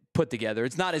they've put together.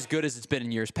 It's not as good as it's been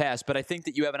in years past, but I think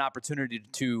that you have an opportunity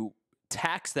to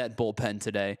tax that bullpen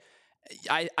today.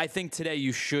 I think today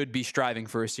you should be striving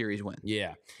for a series win.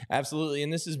 Yeah, absolutely.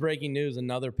 And this is breaking news.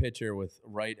 Another pitcher with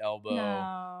right elbow.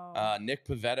 No. Nick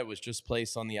Pivetta was just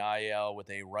placed on the IL with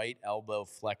a right elbow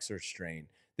flexor strain.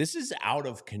 This is out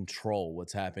of control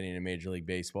what's happening in Major League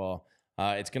Baseball.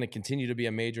 It's going to continue to be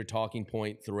a major talking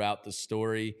point throughout the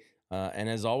story. And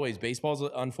as always, baseball's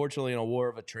unfortunately in a war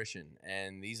of attrition,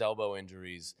 and these elbow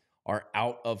injuries are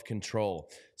out of control.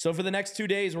 So for the next 2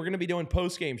 days, we're going to be doing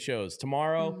post-game shows.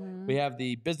 Tomorrow, we have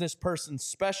the Business Person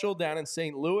Special down in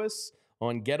St. Louis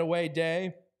on Getaway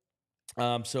Day.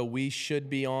 So we should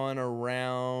be on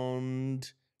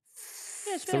around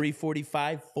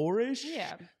 3:45, 4-ish.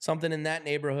 Yeah. Something in that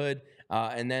neighborhood.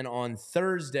 And then on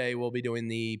Thursday, we'll be doing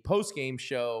the post-game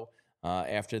show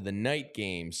after the night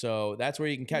game. So that's where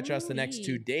you can catch us the next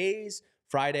 2 days.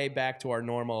 Friday, back to our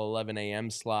normal 11 a.m.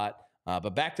 slot.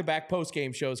 But back-to-back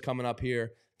post-game shows coming up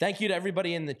here. Thank you to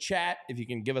everybody in the chat. If you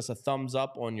can give us a thumbs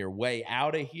up on your way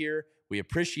out of here, we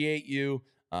appreciate you.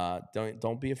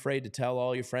 Don't be afraid to tell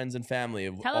all your friends and family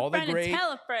of tell all a friend the great. And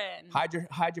tell a friend.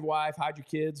 Hide your wife, hide your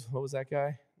kids. What was that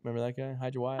guy? Remember that guy?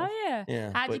 Hide your wife. Oh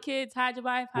yeah. Hide your kids, hide your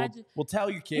wife, We'll tell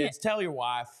your kids, tell your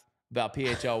wife about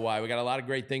PHLY. We got a lot of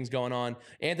great things going on.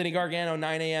 Anthony Gargano,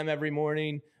 9 a.m. every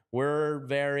morning. Now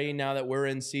that we're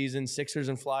in season, Sixers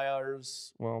and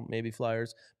Flyers, well, maybe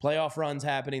Flyers. Playoff runs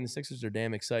happening. The Sixers are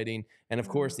damn exciting. And, of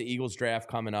course, the Eagles draft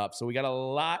coming up. So we got a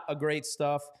lot of great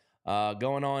stuff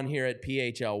going on here at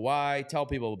PHLY. Tell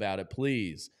people about it,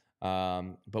 please.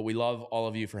 But we love all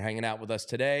of you for hanging out with us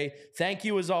today. Thank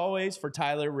you, as always, for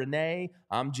Tyler, Renee.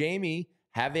 I'm Jamie.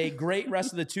 Have a great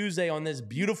rest of the Tuesday on this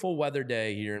beautiful weather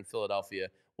day here in Philadelphia.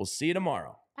 We'll see you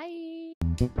tomorrow. Bye.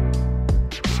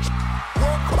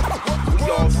 We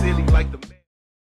all silly like the man.